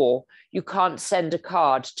during the war, you can't send a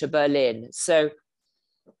card to Berlin. So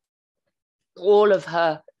all of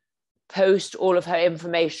her post, all of her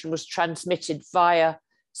information was transmitted via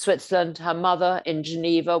Switzerland. Her mother in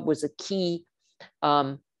Geneva was a key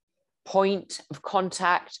point of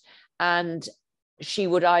contact, and she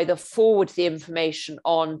would either forward the information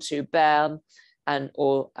on to Bern, and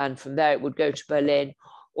from there it would go to Berlin,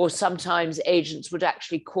 or sometimes agents would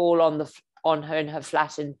actually call on her in her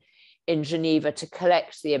flat in Geneva to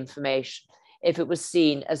collect the information if it was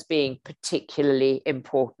seen as being particularly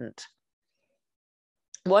important.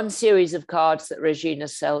 One series of cards that Régina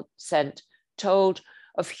sent told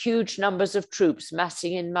of huge numbers of troops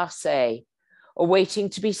massing in Marseille, or waiting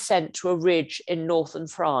to be sent to a ridge in northern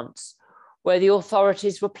France, where the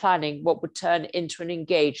authorities were planning what would turn into an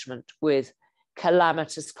engagement with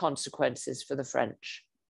calamitous consequences for the French.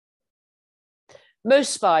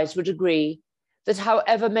 Most spies would agree that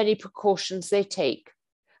however many precautions they take,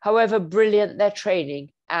 however brilliant their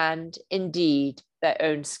training and indeed their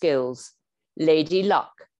own skills, Lady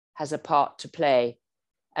Luck has a part to play,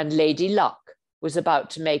 and Lady Luck was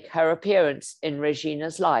about to make her appearance in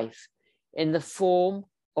Régina's life in the form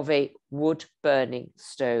of a wood-burning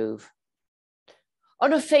stove.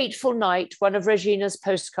 On a fateful night, one of Régina's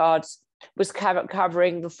postcards was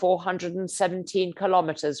covering the 417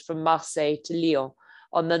 kilometers from Marseille to Lyon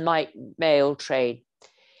on the night mail train.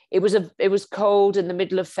 It was cold in the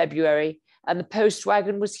middle of February, and the post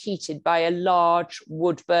wagon was heated by a large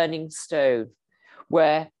wood-burning stove,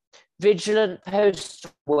 where vigilant post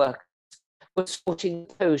workers were sorting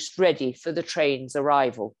the post ready for the train's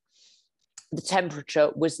arrival. The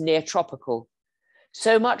temperature was near tropical,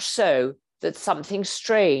 so much so that something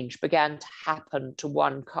strange began to happen to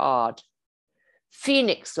one card.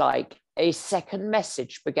 Phoenix-like, a second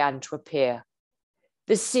message began to appear.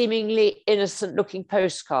 This seemingly innocent-looking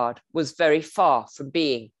postcard was very far from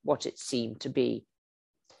being what it seemed to be.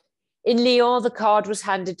 In Lyon, the card was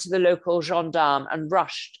handed to the local gendarme and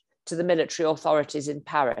rushed to the military authorities in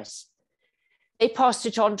Paris. They passed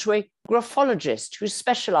it on to a graphologist who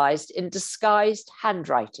specialized in disguised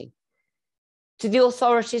handwriting. To the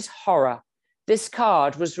authorities' horror, this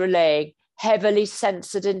card was relaying heavily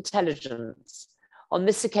censored intelligence, on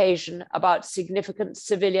this occasion about significant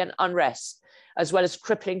civilian unrest, as well as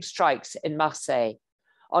crippling strikes in Marseille.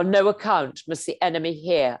 On no account must the enemy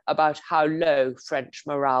hear about how low French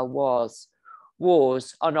morale was.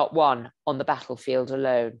 Wars are not won on the battlefield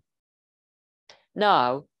alone.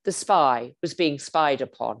 Now, the spy was being spied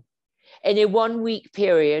upon. In a one-week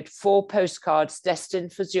period, 4 postcards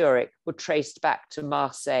destined for Zurich were traced back to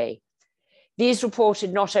Marseille. These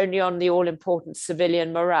reported not only on the all-important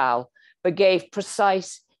civilian morale, but gave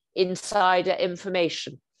precise insider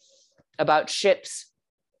information about ships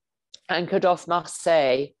anchored off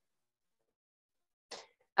Marseille,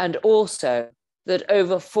 and also that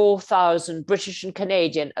over 4,000 British and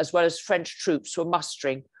Canadian, as well as French troops were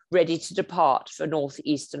mustering, ready to depart for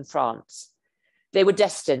northeastern France. They were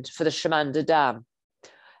destined for the Chemin de Dam.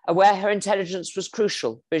 Aware her intelligence was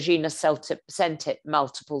crucial, Régina sent it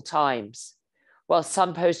multiple times. While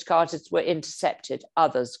some postcards were intercepted,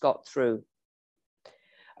 others got through.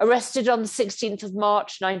 Arrested on the 16th of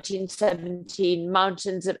March 1917,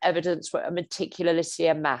 mountains of evidence were meticulously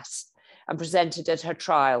amassed and presented at her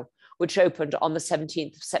trial, which opened on the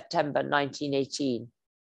 17th of September 1918.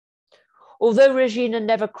 Although Régina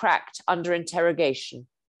never cracked under interrogation,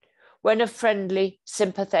 when a friendly,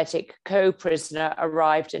 sympathetic co-prisoner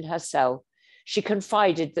arrived in her cell, she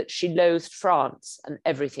confided that she loathed France and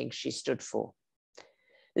everything she stood for.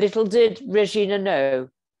 Little did Régina know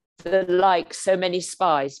that, like so many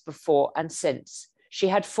spies before and since, she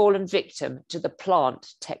had fallen victim to the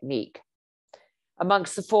plant technique.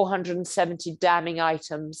 Amongst the 470 damning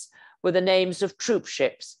items were the names of troop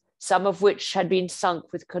ships, some of which had been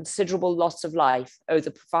sunk with considerable loss of life over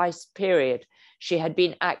the precise period she had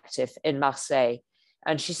been active in Marseille,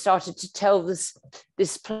 and she started to tell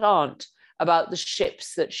this plant about the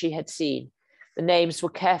ships that she had seen. The names were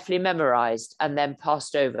carefully memorized and then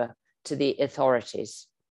passed over to the authorities.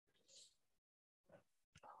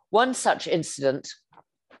 One such incident,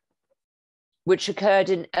 which occurred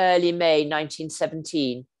in early May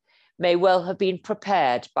 1917, may well have been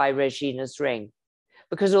prepared by Régina's ring,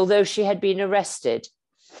 because although she had been arrested,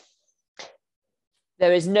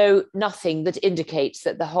 there is nothing that indicates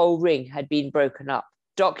that the whole ring had been broken up.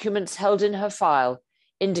 Documents held in her file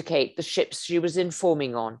indicate the ships she was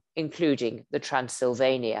informing on, including the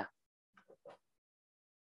Transylvania.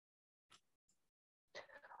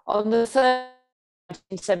 On the 3rd of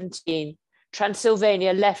 1917,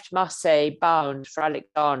 Transylvania left Marseille bound for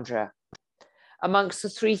Alexandria. Amongst the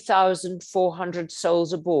 3,400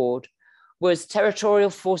 souls aboard was Territorial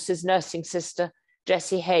Forces nursing sister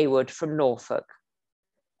Jessie Hayward from Norfolk.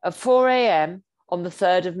 At 4 a.m. on the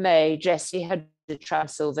 3rd of May, Jessie had to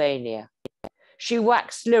Transylvania. She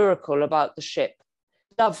waxed lyrical about the ship.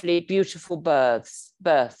 Lovely, beautiful berths.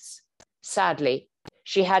 Sadly,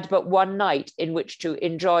 she had but one night in which to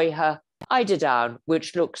enjoy her eiderdown,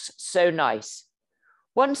 which looks so nice.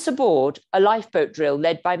 Once aboard, a lifeboat drill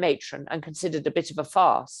led by matron and considered a bit of a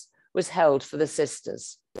farce was held for the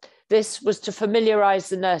sisters. This was to familiarize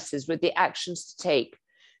the nurses with the actions to take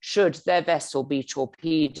should their vessel be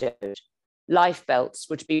torpedoed. Life belts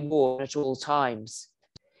were to be worn at all times.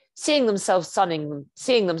 Seeing them sunning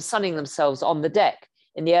themselves on the deck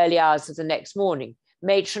in the early hours of the next morning,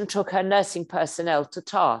 matron took her nursing personnel to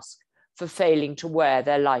task for failing to wear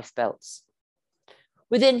their life belts.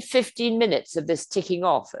 Within 15 minutes of this ticking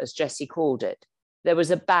off, as Jessie called it, there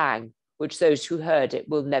was a bang which those who heard it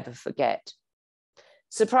will never forget.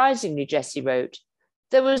 Surprisingly, Jessie wrote,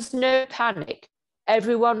 there was no panic.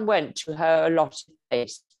 Everyone went to her allotted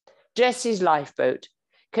place. Jessie's lifeboat,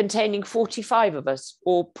 containing 45 of us,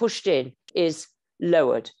 all pushed in, is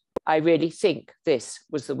lowered. I really think this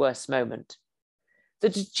was the worst moment. The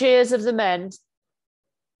cheers of the men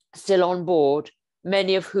still on board,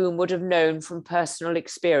 many of whom would have known from personal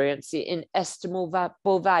experience the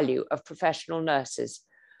inestimable value of professional nurses.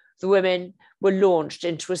 The women were launched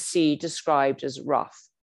into a sea described as rough.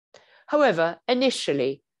 However,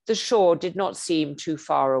 initially, the shore did not seem too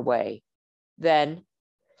far away. Then,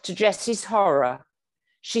 to Jessie's horror,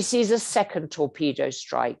 She sees a second torpedo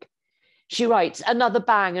strike. She writes, another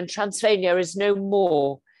bang and Transylvania is no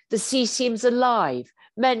more. The sea seems alive,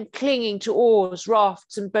 men clinging to oars,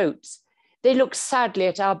 rafts and boats. They look sadly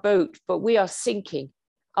at our boat, but we are sinking.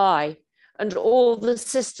 I and all the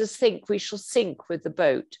sisters think we shall sink with the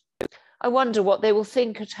boat. I wonder what they will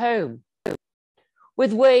think at home.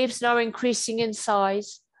 With waves now increasing in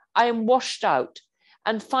size, I am washed out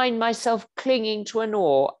and find myself clinging to an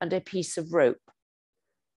oar and a piece of rope.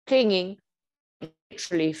 Clinging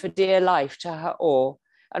literally for dear life to her oar,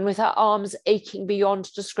 and with her arms aching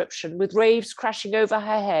beyond description, with waves crashing over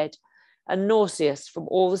her head and nauseous from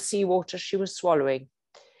all the seawater she was swallowing.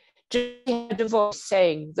 She heard a voice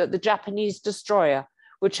saying that the Japanese destroyer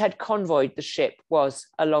which had convoyed the ship was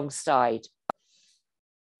alongside.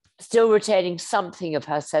 Still retaining something of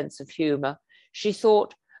her sense of humour, she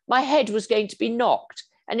thought, my head was going to be knocked,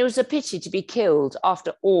 and it was a pity to be killed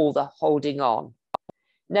after all the holding on.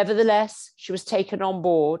 Nevertheless, she was taken on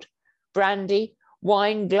board. Brandy,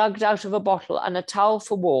 wine glugged out of a bottle, and a towel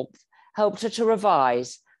for warmth helped her to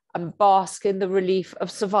revise and bask in the relief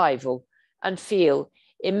of survival and feel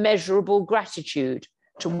immeasurable gratitude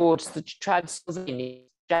towards the Transylvanian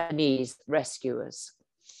Japanese rescuers.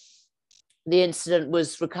 The incident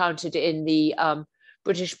was recounted in the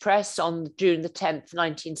British press on June the 10th,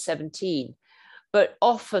 1917. But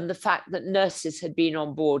often the fact that nurses had been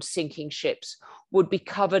on board sinking ships would be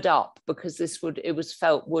covered up because it was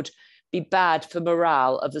felt would be bad for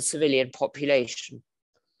morale of the civilian population.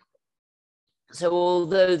 So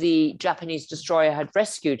although the Japanese destroyer had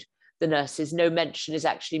rescued the nurses, no mention is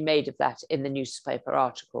actually made of that in the newspaper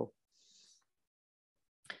article.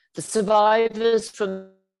 The survivors from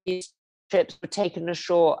these trips were taken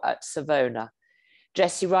ashore at Savona.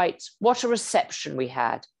 Jessie writes, what a reception we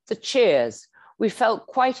had, the cheers. We felt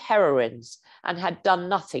quite heroines and had done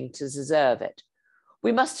nothing to deserve it.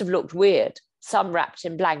 We must have looked weird, some wrapped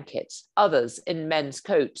in blankets, others in men's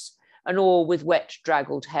coats, and all with wet,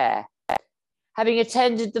 draggled hair. Having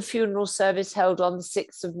attended the funeral service held on the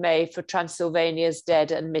 6th of May for Transylvania's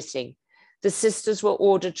dead and missing, the sisters were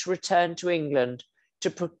ordered to return to England to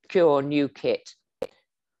procure new kit.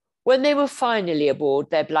 When they were finally aboard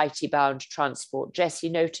their Blighty-bound transport, Jessie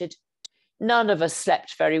noted, none of us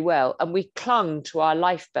slept very well, and we clung to our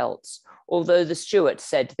life belts, although the steward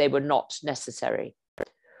said they were not necessary.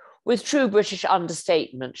 With true British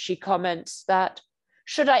understatement, she comments that,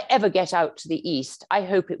 should I ever get out to the east, I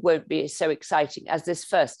hope it won't be so exciting as this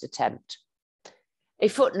first attempt. A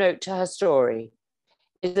footnote to her story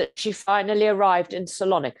is that she finally arrived in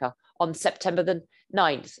Salonika on September the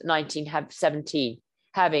 9th, 1917,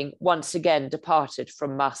 having once again departed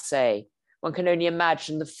from Marseille. One can only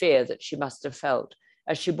imagine the fear that she must have felt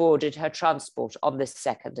as she boarded her transport on this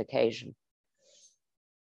second occasion.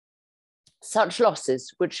 Such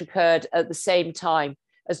losses, which occurred at the same time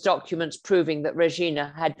as documents proving that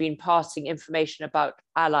Régina had been passing information about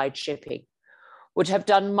Allied shipping, would have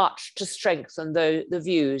done much to strengthen the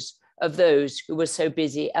views of those who were so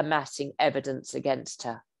busy amassing evidence against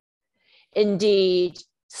her. Indeed,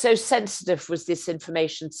 so sensitive was this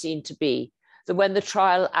information seen to be that when the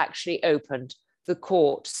trial actually opened, the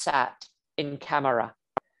court sat in camera.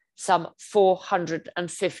 Some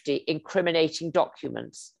 450 incriminating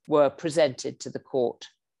documents were presented to the court.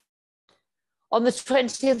 On the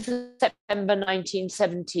 20th of September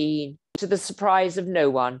 1917, to the surprise of no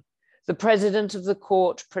one, the president of the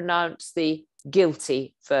court pronounced the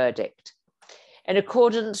guilty verdict. In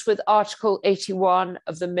accordance with Article 81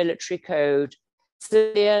 of the Military Code,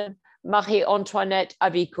 civilian Marie Antoinette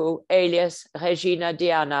Avvico, alias Régina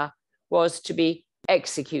Diana, was to be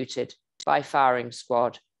executed by firing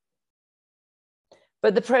squad.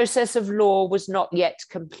 But the process of law was not yet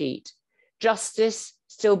complete. Justice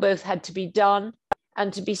still both had to be done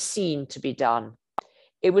and to be seen to be done.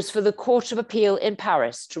 It was for the Court of Appeal in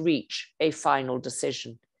Paris to reach a final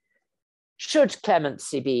decision. Should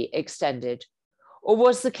clemency be extended, or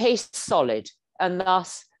was the case solid and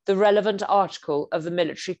thus the relevant article of the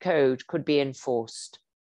military code could be enforced?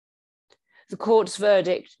 The court's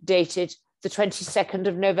verdict, dated the 22nd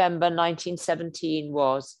of November 1917,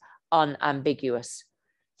 was unambiguous.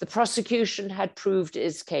 The prosecution had proved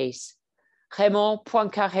its case. Raymond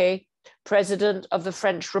Poincaré, president of the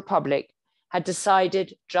French Republic, had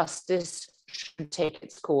decided justice should take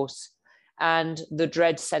its course and the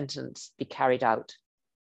dread sentence be carried out.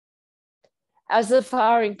 As the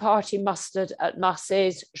firing party mustered at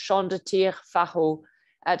Marseille's Champ de Tir Faro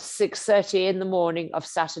at 6:30 in the morning of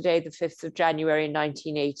Saturday, the 5th of January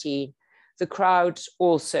 1918, the crowds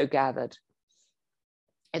also gathered.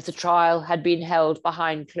 If the trial had been held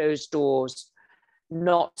behind closed doors,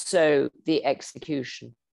 Not so the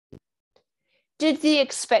execution. Did the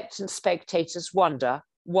expectant spectators wonder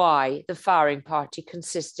why the firing party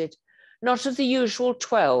consisted not of the usual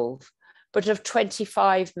 12, but of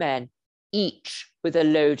 25 men, each with a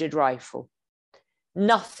loaded rifle?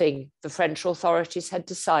 Nothing, the French authorities had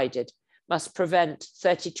decided, must prevent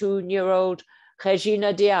 32-year-old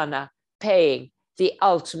Régina Diana paying the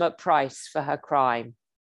ultimate price for her crime.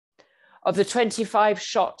 Of the 25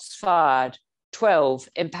 shots fired, 12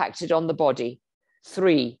 impacted on the body,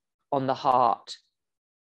 3 on the heart.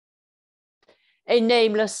 A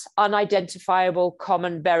nameless, unidentifiable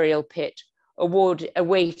common burial pit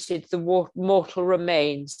awaited the mortal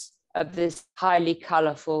remains of this highly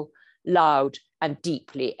colourful, loud, and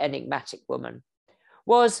deeply enigmatic woman.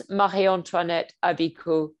 Was Marie Antoinette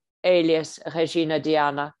Avvico, alias Régina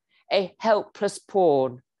Diana, a helpless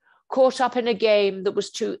pawn, caught up in a game that was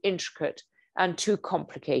too intricate and too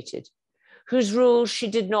complicated, whose rules she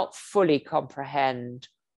did not fully comprehend?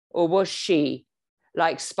 Or was she,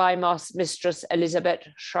 like spy mistress Elisabeth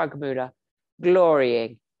Schragmüller,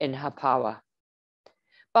 glorying in her power?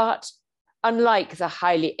 But unlike the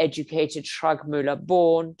highly educated Schragmüller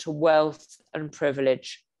born to wealth and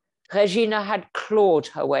privilege, Régina had clawed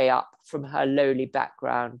her way up from her lowly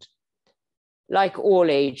background. Like all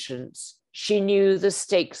agents, she knew the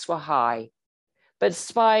stakes were high, but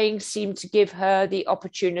spying seemed to give her the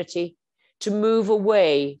opportunity to move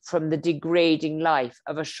away from the degrading life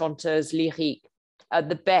of a chanteuse lyrique at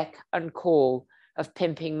the beck and call of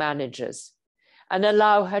pimping managers, and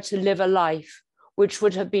allow her to live a life which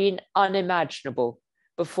would have been unimaginable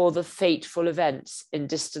before the fateful events in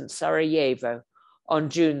distant Sarajevo on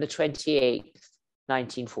June the 28th,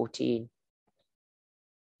 1914.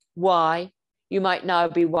 Why, you might now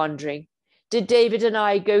be wondering, did David and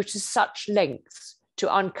I go to such lengths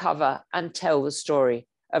to uncover and tell the story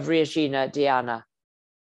of Régina Diana?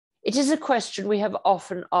 It is a question we have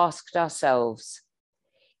often asked ourselves.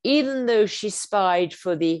 Even though she spied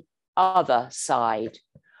for the other side,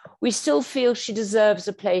 we still feel she deserves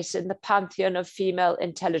a place in the pantheon of female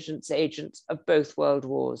intelligence agents of both world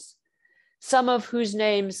wars, some of whose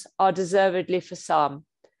names are deservedly for some,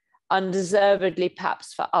 undeservedly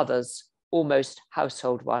perhaps for others, almost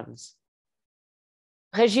household ones.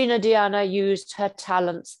 Régina Diana used her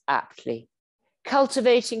talents aptly,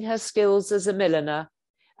 cultivating her skills as a milliner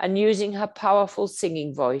and using her powerful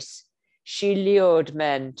singing voice. She lured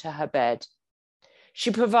men to her bed.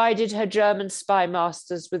 She provided her German spy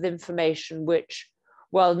masters with information which,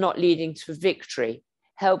 while not leading to victory,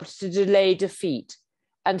 helped to delay defeat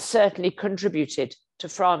and certainly contributed to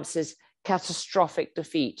France's catastrophic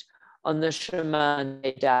defeat on the Chemin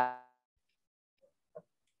des Dames.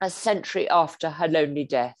 A century after her lonely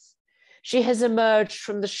death, she has emerged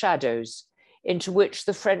from the shadows into which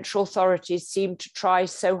the French authorities seemed to try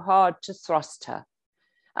so hard to thrust her,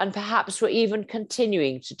 and perhaps were even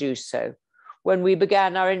continuing to do so when we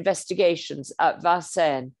began our investigations at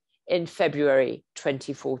Vincennes in February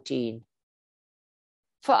 2014.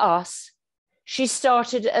 For us, she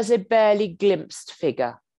started as a barely glimpsed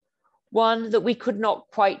figure, one that we could not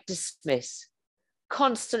quite dismiss,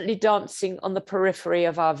 constantly dancing on the periphery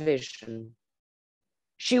of our vision.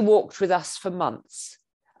 She walked with us for months,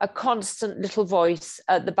 a constant little voice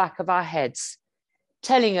at the back of our heads,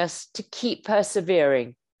 telling us to keep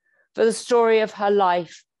persevering, for the story of her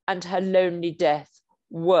life and her lonely death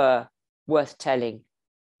were worth telling.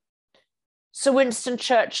 Sir Winston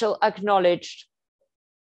Churchill acknowledged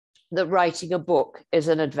that writing a book is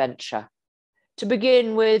an adventure. To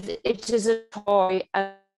begin with, it is a toy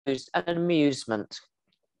and an amusement.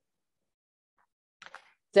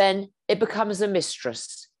 Then it becomes a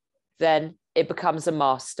mistress. Then it becomes a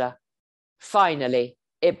master. Finally,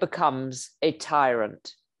 it becomes a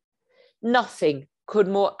tyrant. Nothing could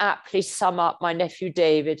more aptly sum up my nephew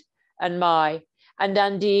David and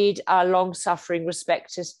indeed our long-suffering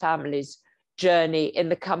respective families' journey in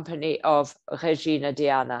the company of Régina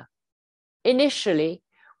Diana. Initially,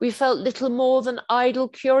 we felt little more than idle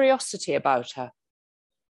curiosity about her.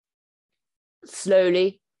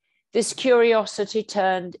 Slowly, this curiosity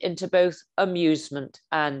turned into both amusement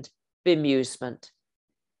and bemusement,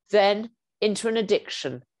 then into an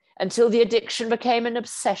addiction, until the addiction became an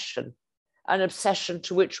obsession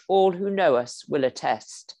to which all who know us will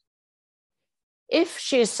attest. If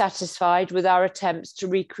she is satisfied with our attempts to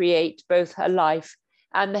recreate both her life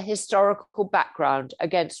and the historical background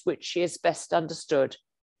against which she is best understood,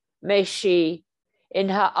 may she, in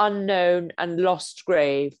her unknown and lost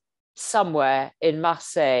grave, somewhere in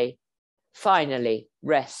Marseille, finally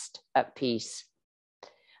rest at peace.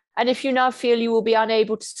 And if you now feel you will be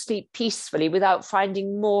unable to sleep peacefully without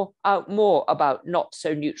finding out more about not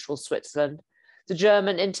so neutral Switzerland, the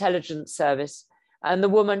German intelligence service, and the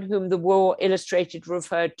woman whom the War Illustrated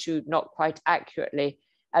referred to not quite accurately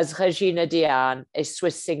as Régina Diana, a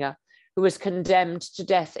Swiss singer who was condemned to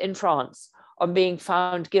death in France on being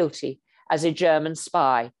found guilty as a German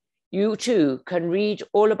spy. You too can read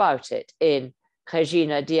all about it in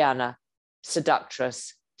Régina Diana,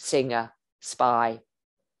 Seductress, Singer, Spy.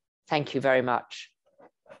 Thank you very much.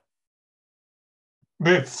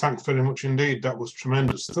 Viv, thanks very much indeed. That was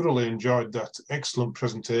tremendous. Thoroughly enjoyed that. Excellent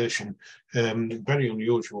presentation. Very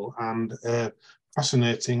unusual and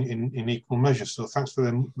fascinating in equal measure. So thanks for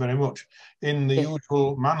them very much. In the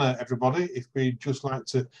usual manner, everybody, if we'd just like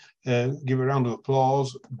to give a round of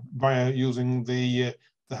applause via using the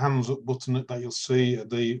hands up button that you'll see at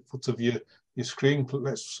the foot of your screen.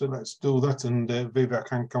 Let's do that. And Viv, I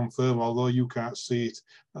can confirm, although you can't see it,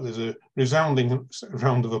 that there's a resounding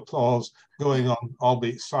round of applause going on,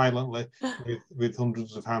 albeit silently, with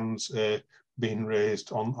hundreds of hands being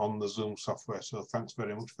raised on the Zoom software. So thanks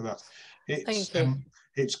very much for that.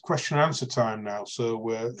 It's question and answer time now.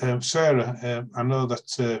 So Sarah, I know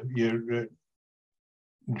that you're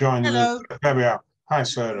joining. Hello. There we are. Hi,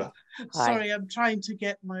 Sarah. Sorry, I'm trying to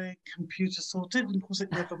get my computer sorted, and of course it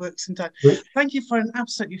never works in time. Thank you for an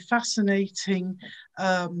absolutely fascinating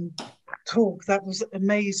talk. That was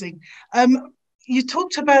amazing. You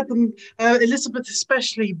talked about them, Elizabeth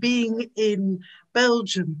especially, being in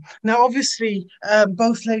Belgium. Now, obviously,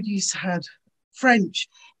 both ladies had French.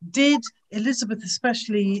 Did Elizabeth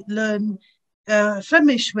especially learn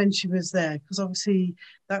Flemish when she was there? Because obviously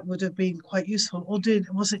that would have been quite useful. Or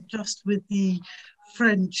was it just with the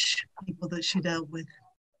French people that she dealt with?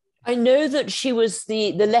 I know that she was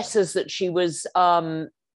the letters that she was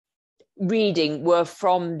reading were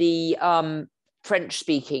from the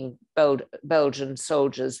French-speaking Belgian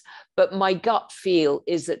soldiers, but my gut feel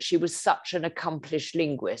is that she was such an accomplished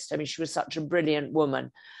linguist. I mean, she was such a brilliant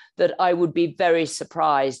woman that I would be very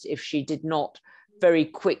surprised if she did not very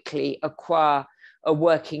quickly acquire a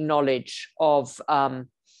working knowledge of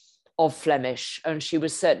Flemish. And she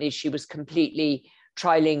was completely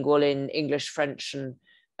trilingual in English, French,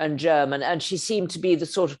 and German. And she seemed to be the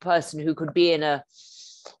sort of person who could be in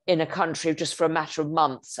a country just for a matter of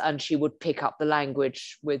months, and she would pick up the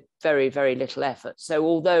language with very, very little effort. So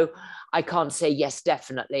although I can't say yes,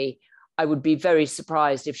 definitely, I would be very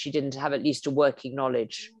surprised if she didn't have at least a working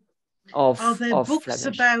knowledge of Are there books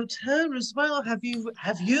Flemish. about her as well? Have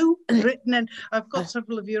you written, and I've got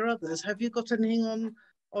several of your others. Have you got anything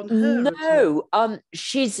on her? No,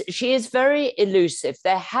 she is very elusive.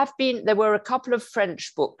 There were a couple of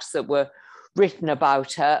French books that were written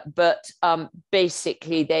about her, but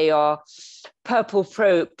basically they are purple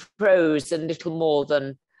prose and little more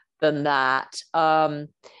than that.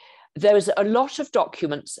 There was a lot of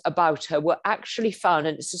documents about her were actually found,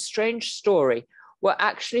 and it's a strange story, were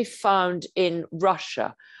actually found in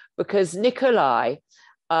Russia, because Nikolai,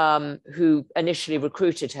 who initially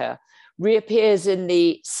recruited her, reappears in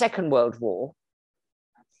the Second World War.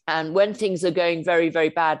 And when things are going very, very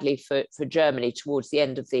badly for Germany towards the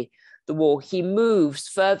end of the war, he moves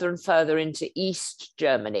further and further into East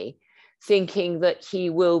Germany, thinking that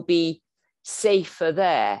he will be safer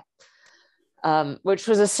there, which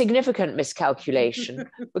was a significant miscalculation,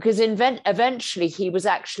 because eventually he was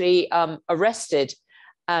actually arrested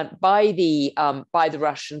by the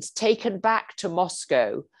Russians, taken back to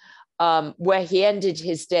Moscow, where he ended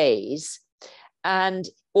his days, and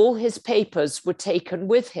all his papers were taken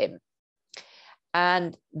with him.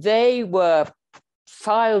 And they were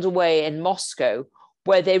filed away in Moscow,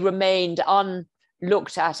 where they remained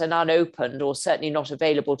unlooked at and unopened, or certainly not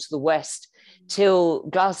available to the West, till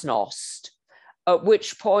Glasnost, at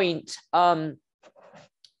which point some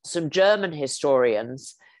German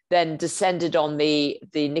historians then descended on the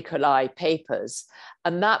Nikolai papers.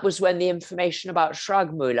 And that was when the information about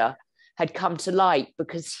Schragmüller had come to light,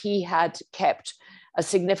 because he had kept a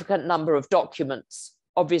significant number of documents,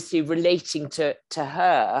 obviously relating to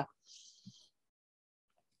her.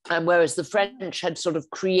 And whereas the French had sort of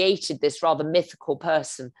created this rather mythical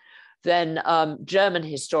person, then German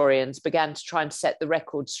historians began to try and set the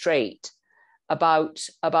record straight about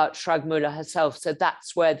Schragmüller herself. So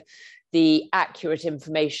that's where the accurate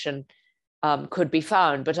information could be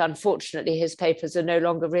found. But unfortunately, his papers are no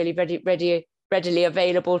longer really readily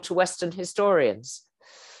available to Western historians.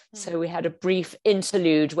 So we had a brief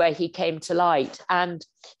interlude where he came to light, and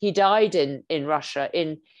he died in Russia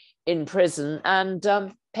in prison, and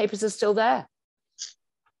papers are still there.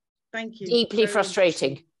 Thank you. Deeply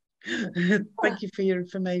frustrating. Thank you for your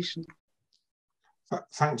information.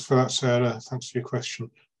 Thanks for that, Sarah. Thanks for your question.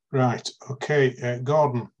 Right, okay,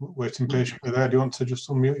 Gordon, waiting patiently there. Do you want to just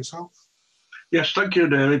unmute yourself? Yes, thank you,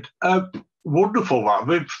 David. Wonderful, that.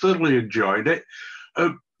 We've thoroughly enjoyed it.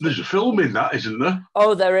 There's a film in that, isn't there?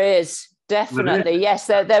 Oh, there is. Definitely, yes.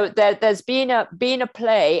 There's been a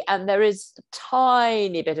play, and there is a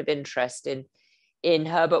tiny bit of interest in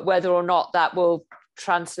her, but whether or not that will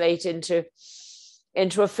translate into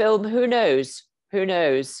a film, who knows? Who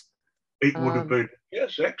knows? It would have been,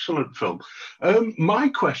 yes, excellent film. My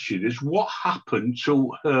question is, what happened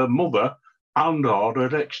to her mother and or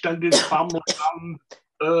her extended family and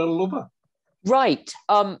her lover? Right.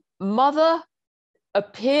 Mother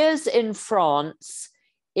appears in France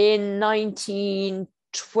in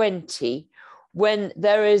 1920 when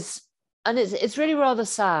there is, and it's really rather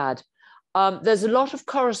sad, there's a lot of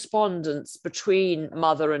correspondence between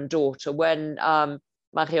mother and daughter when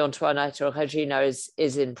Marie Antoinette or Régina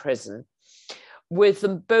is in prison, with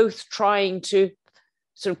them both trying to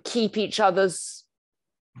sort of keep each other's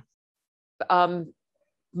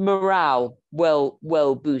morale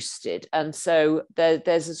well boosted. And so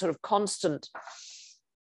there's a sort of constant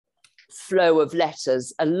flow of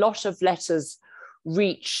letters. A lot of letters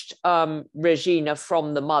reached Régina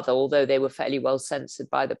from the mother, although they were fairly well censored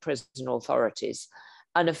by the prison authorities.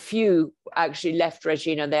 And a few actually left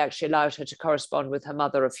Régina, and they actually allowed her to correspond with her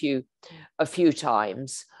mother a few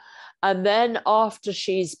times. And then after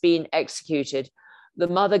she's been executed, the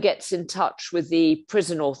mother gets in touch with the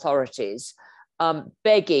prison authorities,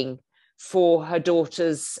 begging for her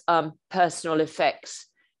daughter's personal effects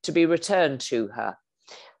to be returned to her,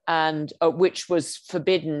 and which was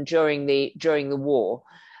forbidden during the war.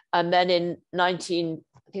 And then in I think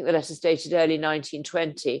the letter stated early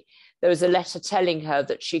 1920, there was a letter telling her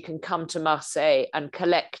that she can come to Marseille and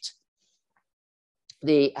collect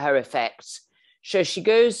her effects. So she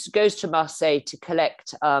goes to Marseille to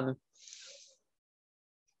collect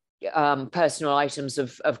personal items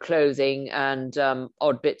of clothing and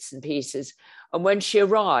odd bits and pieces. And when she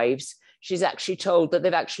arrives, she's actually told that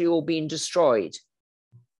they've actually all been destroyed.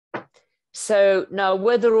 So now,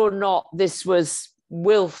 whether or not this was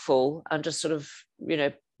willful and just sort of,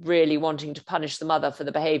 really wanting to punish the mother for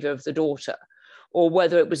the behavior of the daughter, or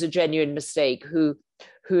whether it was a genuine mistake, who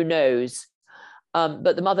knows?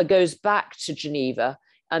 But the mother goes back to Geneva,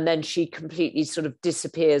 and then she completely sort of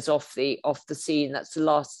disappears off the scene. That's the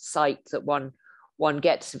last sight that one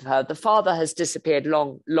gets of her. The father has disappeared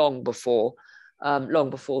long before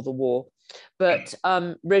the war, but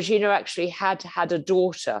Régina actually had a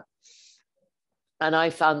daughter, and I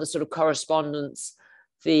found the sort of correspondence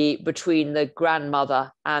between the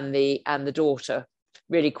grandmother and the daughter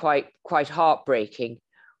really quite heartbreaking,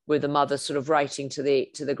 with the mother sort of writing to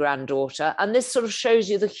the granddaughter. And this sort of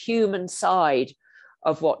shows you the human side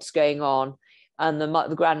of what's going on, and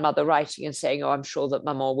the grandmother writing and saying, "Oh, I'm sure that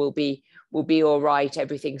Maman will be all right,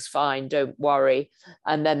 everything's fine, don't worry."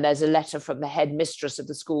 And then there's a letter from the headmistress of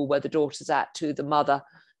the school where the daughter's at to the mother,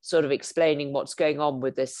 sort of explaining what's going on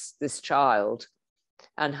with this child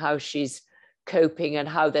and how she's coping, and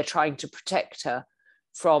how they're trying to protect her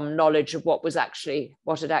from knowledge of what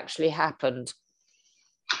had actually happened.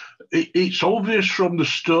 It's obvious from the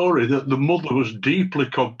story that the mother was deeply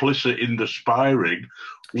complicit in the spying.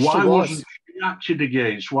 Why wasn't she acted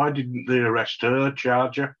against? Why didn't they arrest her,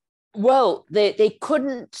 charge her? Well, they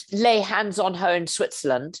couldn't lay hands on her in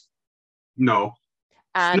Switzerland. No.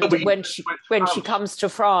 And when she comes to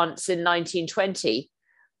France in 1920,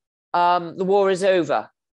 the war is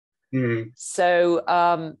over. Mm. So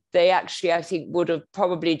they actually, I think, would have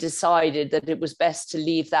probably decided that it was best to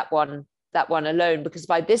leave that one alone, because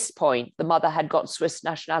by this point the mother had got Swiss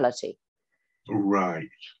nationality. Right.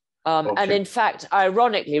 Okay. And in fact,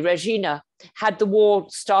 ironically, Régina, had the war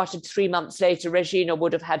started 3 months later, Régina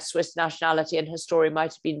would have had Swiss nationality, and her story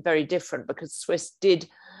might have been very different, because Swiss did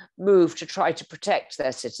move to try to protect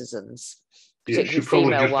their citizens, particularly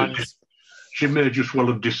female ones. She may just well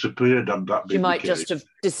have disappeared on that. She might just have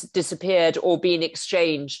disappeared, or been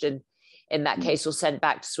exchanged, and in that case, or sent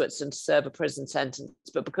back to Switzerland to serve a prison sentence.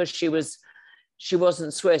 But because she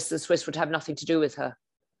wasn't Swiss, the Swiss would have nothing to do with her.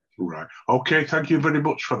 Right. Okay. Thank you very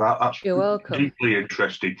much for that. That's You're welcome. Deeply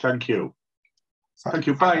interesting. Thank you. Thank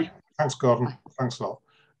you. Bye. Thanks, Gordon. Bye. Thanks a lot.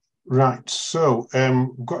 Right. So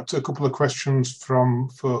we've got a couple of questions from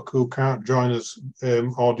folk who can't join us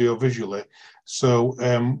audio visually. So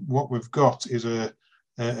what we've got is a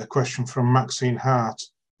question from Maxine Hart.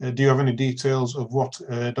 Do you have any details of what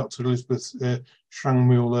Dr. Elizabeth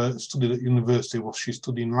Schrangmüller studied at university? Was she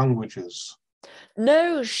studying languages?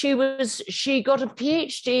 No, she got a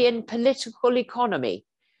PhD in political economy.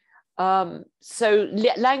 So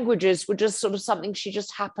languages were just sort of something she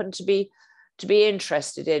just happened to be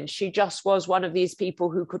interested in. She just was one of these people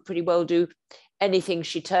who could pretty well do anything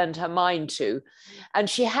she turned her mind to. And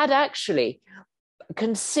she had actually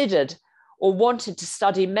considered or wanted to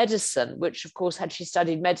study medicine, which of course, had she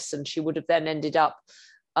studied medicine, she would have then ended up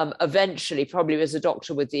eventually probably as a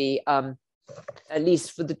doctor with the, at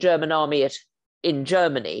least for the German army in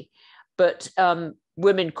Germany. But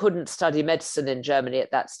women couldn't study medicine in Germany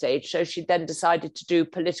at that stage. So she then decided to do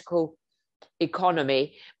political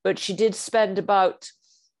economy, but she did spend about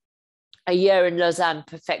a year in Lausanne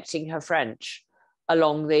perfecting her French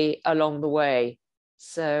along the way.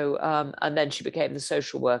 So and then she became the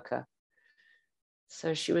social worker.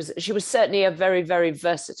 So she was certainly a very, very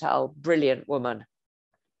versatile, brilliant woman.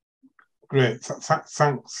 Great,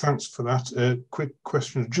 thanks for that. Quick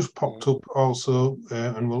question just popped up also,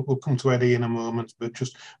 and we'll come to Eddie in a moment, but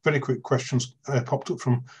just very quick questions popped up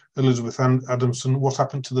from Elizabeth Adamson. What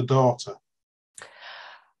happened to the daughter?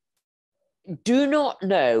 Do not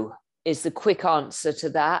know is the quick answer to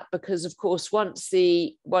that, because of course once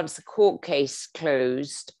the court case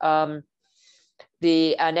closed, and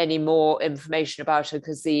any more information about her,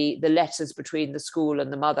 because the letters between the school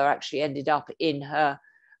and the mother actually ended up in her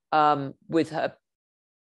with her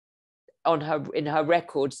in her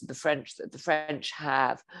records that the French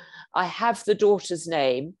have. I have the daughter's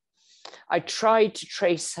name. I tried to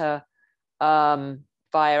trace her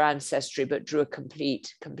via ancestry, but drew a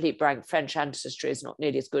complete blank. French ancestry is not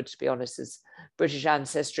nearly as good, to be honest, as British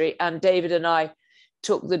ancestry. And David and I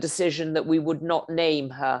took the decision that we would not name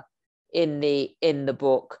her in the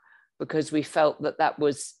book, because we felt that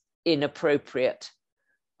was inappropriate,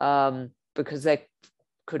 because there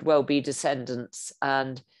could well be descendants,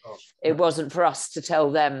 and it wasn't for us to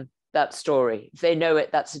tell them that story. If they know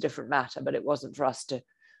it, that's a different matter, but it wasn't for us to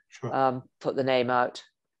put the name out.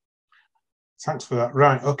 Thanks for that.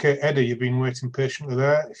 Right, okay, Eddie, you've been waiting patiently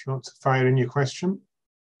there. If you want to fire in your question.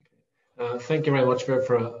 Thank you very much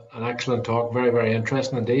for an excellent talk. Very, very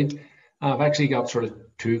interesting indeed. I've actually got sort of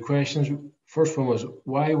two questions. First one was,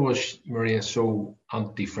 why was Maria so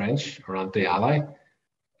anti-French or anti-ally?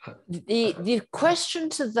 The question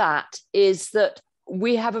to that is that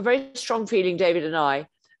we have a very strong feeling, David and I,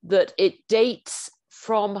 that it dates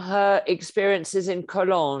from her experiences in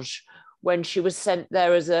Collonges when she was sent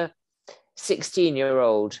there as a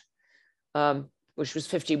 16-year-old, which was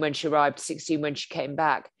 15 when she arrived, 16 when she came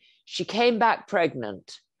back. She came back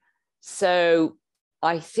pregnant. So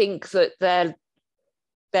I think that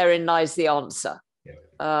therein lies the answer.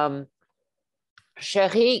 Yeah.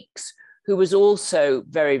 Cherix, who was also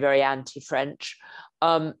very, very anti-French,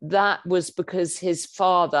 that was because his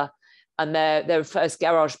father and their first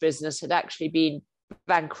garage business had actually been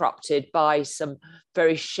bankrupted by some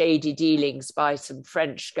very shady dealings by some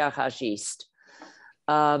French garagistes.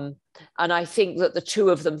 And I think that the two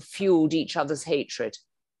of them fueled each other's hatred.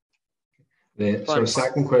 The sort of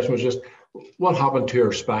second question was just, what happened to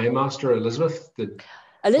her spy master, Elizabeth?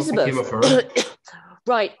 Elizabeth, what became of her?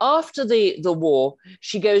 Right, after the war,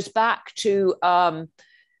 she goes back to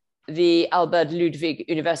the Albert Ludwig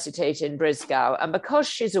Universität in Brisgau. And because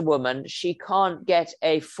she's a woman, she can't get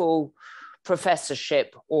a full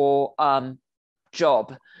professorship or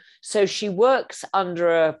job. So she works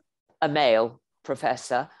under a male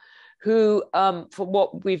professor who, from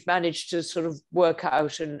what we've managed to sort of work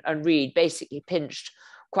out and read, basically pinched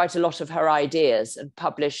quite a lot of her ideas and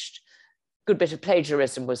published. Good bit of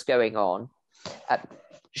plagiarism was going on.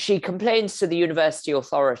 She complains to the university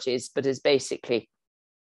authorities, but is basically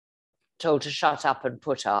told to shut up and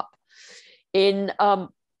put up. When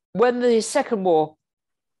the Second War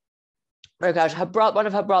broke out, one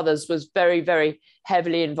of her brothers was very, very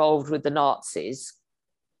heavily involved with the Nazis,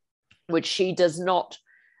 which she does not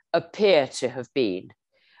appear to have been.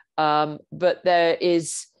 But there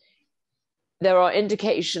are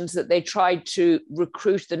indications that the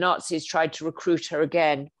Nazis tried to recruit her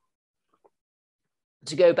again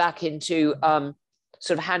to go back into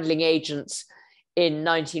sort of handling agents in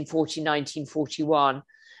 1940, 1941.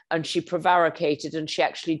 And she prevaricated, and she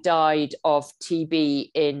actually died of TB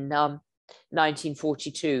in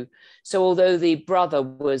 1942. So although the brother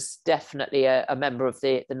was definitely a member of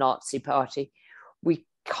the Nazi party, we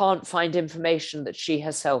can't find information that she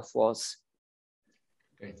herself was.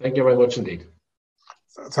 Okay, thank you very much indeed.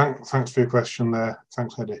 Thanks for your question there.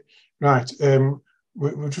 Thanks, Eddie. Right,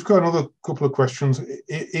 we've just got another couple of questions.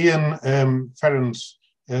 Ian Ferrens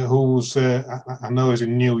who's I know is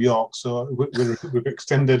in New York, so we've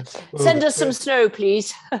extended. Send us some snow,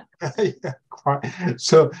 please. Yeah, quite.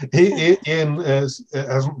 So Ian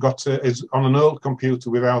hasn't got is on an old computer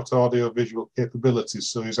without audio-visual capabilities,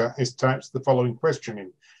 so he's typed the following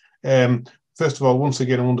question in. First of all, once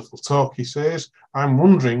again, a wonderful talk, he says. I'm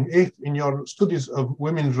wondering if, in your studies of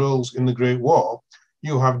women's roles in the Great War,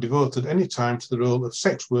 you have devoted any time to the role of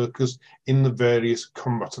sex workers in the various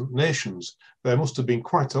combatant nations. There must have been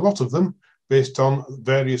quite a lot of them, based on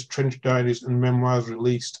various trench diaries and memoirs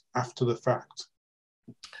released after the fact.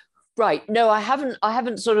 Right. No, I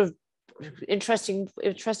haven't sort of interesting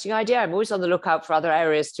idea. I'm always on the lookout for other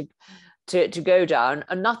areas to go down,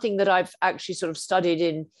 and nothing that I've actually sort of studied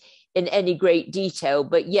in any great detail.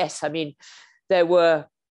 But yes, I mean, there were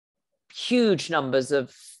huge numbers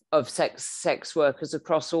of sex workers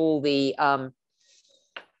across all the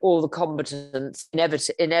combatants,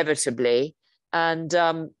 inevitably. And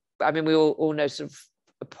I mean, we all know sort of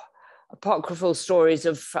apocryphal stories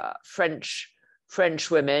of French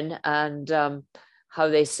women and how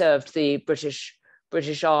they served the British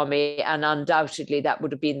Army, and undoubtedly that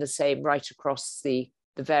would have been the same right across the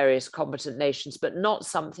various combatant nations, but not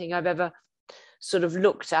something I've ever sort of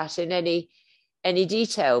looked at in any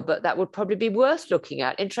detail, but that would probably be worth looking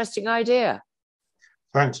at. Interesting idea.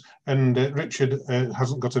 Thanks. And Richard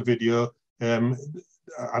hasn't got a video.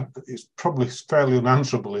 It's probably fairly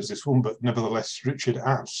unanswerable, is this one, but nevertheless, Richard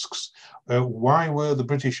asks, why were the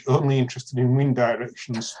British only interested in wind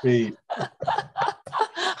direction and speed?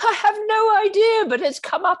 I have no idea, but it's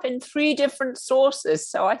come up in 3 different sources,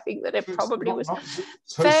 so I think that it probably was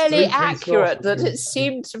fairly accurate, that it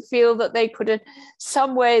seemed to feel that they could, in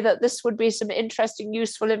some way, that this would be some interesting,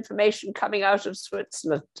 useful information coming out of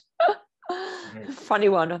Switzerland. Funny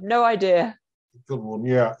one, I've no idea. Good one,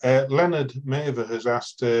 yeah. Leonard Maver has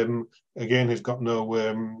asked, again, he's got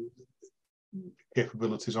no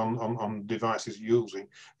capabilities on devices using,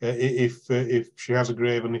 if she has a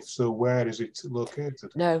grave, and if so, where is it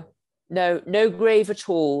located? No grave at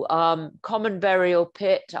all. Common burial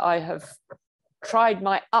pit. I have tried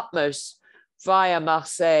my utmost via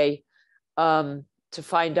Marseille to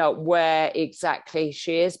find out where exactly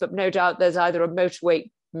she is, but no doubt there's either a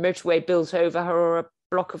motorway built over her, or a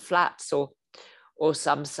block of flats, or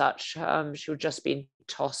some such. She would just been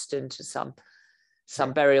tossed into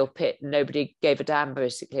some burial pit, and nobody gave a damn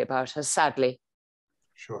basically about her, sadly.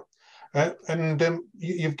 Sure. And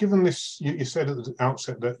you've given this, you said at the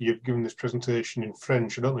outset that you've given this presentation in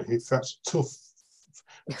French. I don't know if that's tough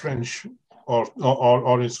French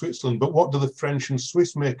or in Switzerland, but what do the French and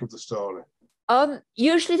Swiss make of the story?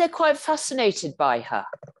 Usually they're quite fascinated by her.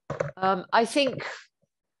 I think,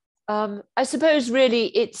 I suppose really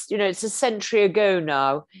it's a century ago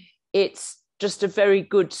now. It's just a very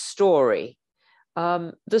good story.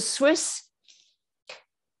 The Swiss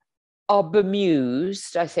are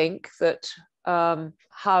bemused, I think, that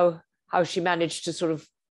how she managed to sort of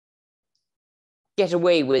get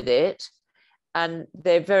away with it, and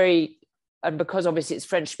and because obviously it's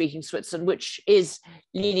French-speaking Switzerland, which was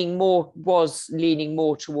leaning more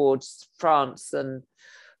towards France than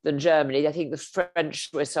Germany. I think the French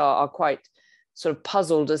Swiss are quite sort of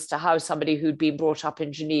puzzled as to how somebody who'd been brought up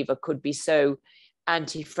in Geneva could be so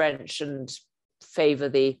anti-French and favour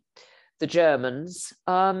the Germans.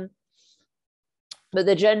 But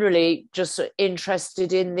they're generally just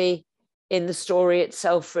interested in the story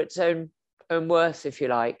itself for its own worth, if you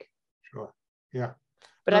like. Sure. Yeah.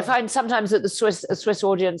 But I find sometimes that the Swiss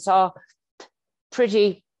audience are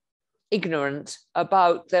pretty ignorant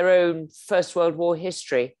about their own First World War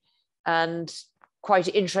history, and quite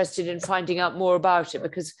interested in finding out more about it,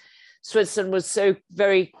 because Switzerland was so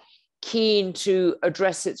very keen to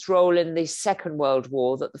address its role in the Second World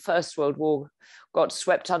War that the First World War got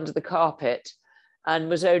swept under the carpet, and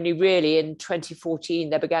was only really in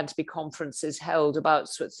 2014 there began to be conferences held about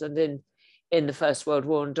Switzerland in the First World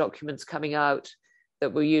War, and documents coming out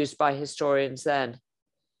that were used by historians then.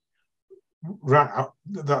 Right,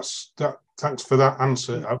 thanks for that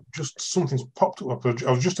answer. Something's popped up.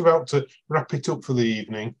 I was just about to wrap it up for the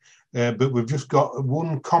evening, but we've just got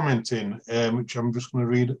one comment in, which I'm just going to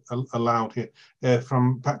read aloud here,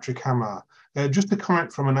 from Patrick Hammer. Just a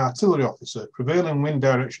comment from an artillery officer: prevailing wind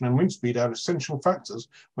direction and wind speed are essential factors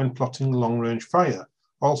when plotting long-range fire.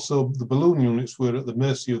 Also, the balloon units were at the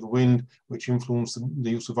mercy of the wind, which influenced the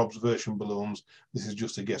use of observation balloons. This is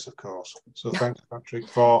just a guess, of course. So thanks, Patrick,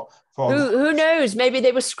 for who knows? Maybe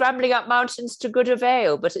they were scrambling up mountains to good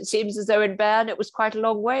avail, but it seems as though in Bern it was quite a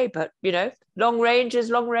long way. But, long range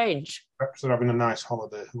is long range. Perhaps they're having a nice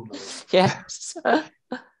holiday, who knows? Yes.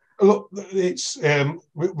 Look, it's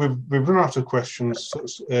we've run out of questions,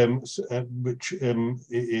 which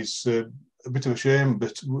is a bit of a shame.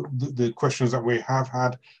 But the questions that we have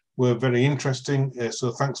had were very interesting.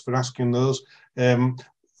 So thanks for asking those.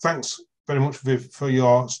 Thanks very much, Viv, for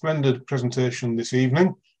your splendid presentation this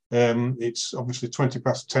evening. It's obviously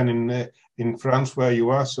 10:20 in France where you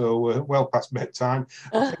are, so well past bedtime.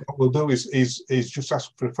 I think what we'll do is just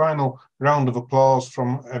ask for a final round of applause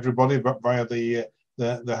from everybody, but via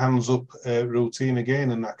the hands up routine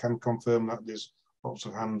again, and I can confirm that there's lots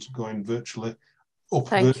of hands going virtually up.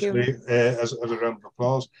 Thank you. As a round of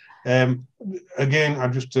applause. Again, I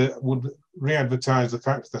just would re-advertise the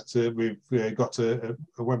fact that we've got a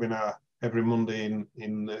webinar every Monday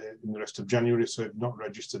in the rest of January. So if not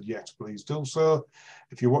registered yet, please do so.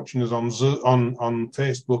 If you're watching us on Zoom, on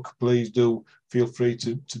Facebook, please do feel free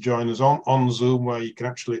to join us on Zoom, where you can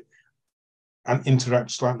actually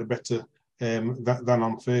interact slightly better than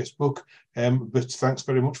on Facebook. But thanks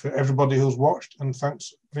very much for everybody who's watched, and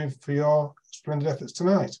thanks, Viv, for your splendid efforts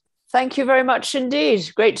tonight. Thank you very much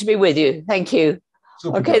indeed. Great to be with you. Thank you.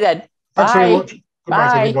 Super. Okay then. Thanks Bye. very much.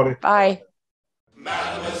 Goodbye, everybody. Bye.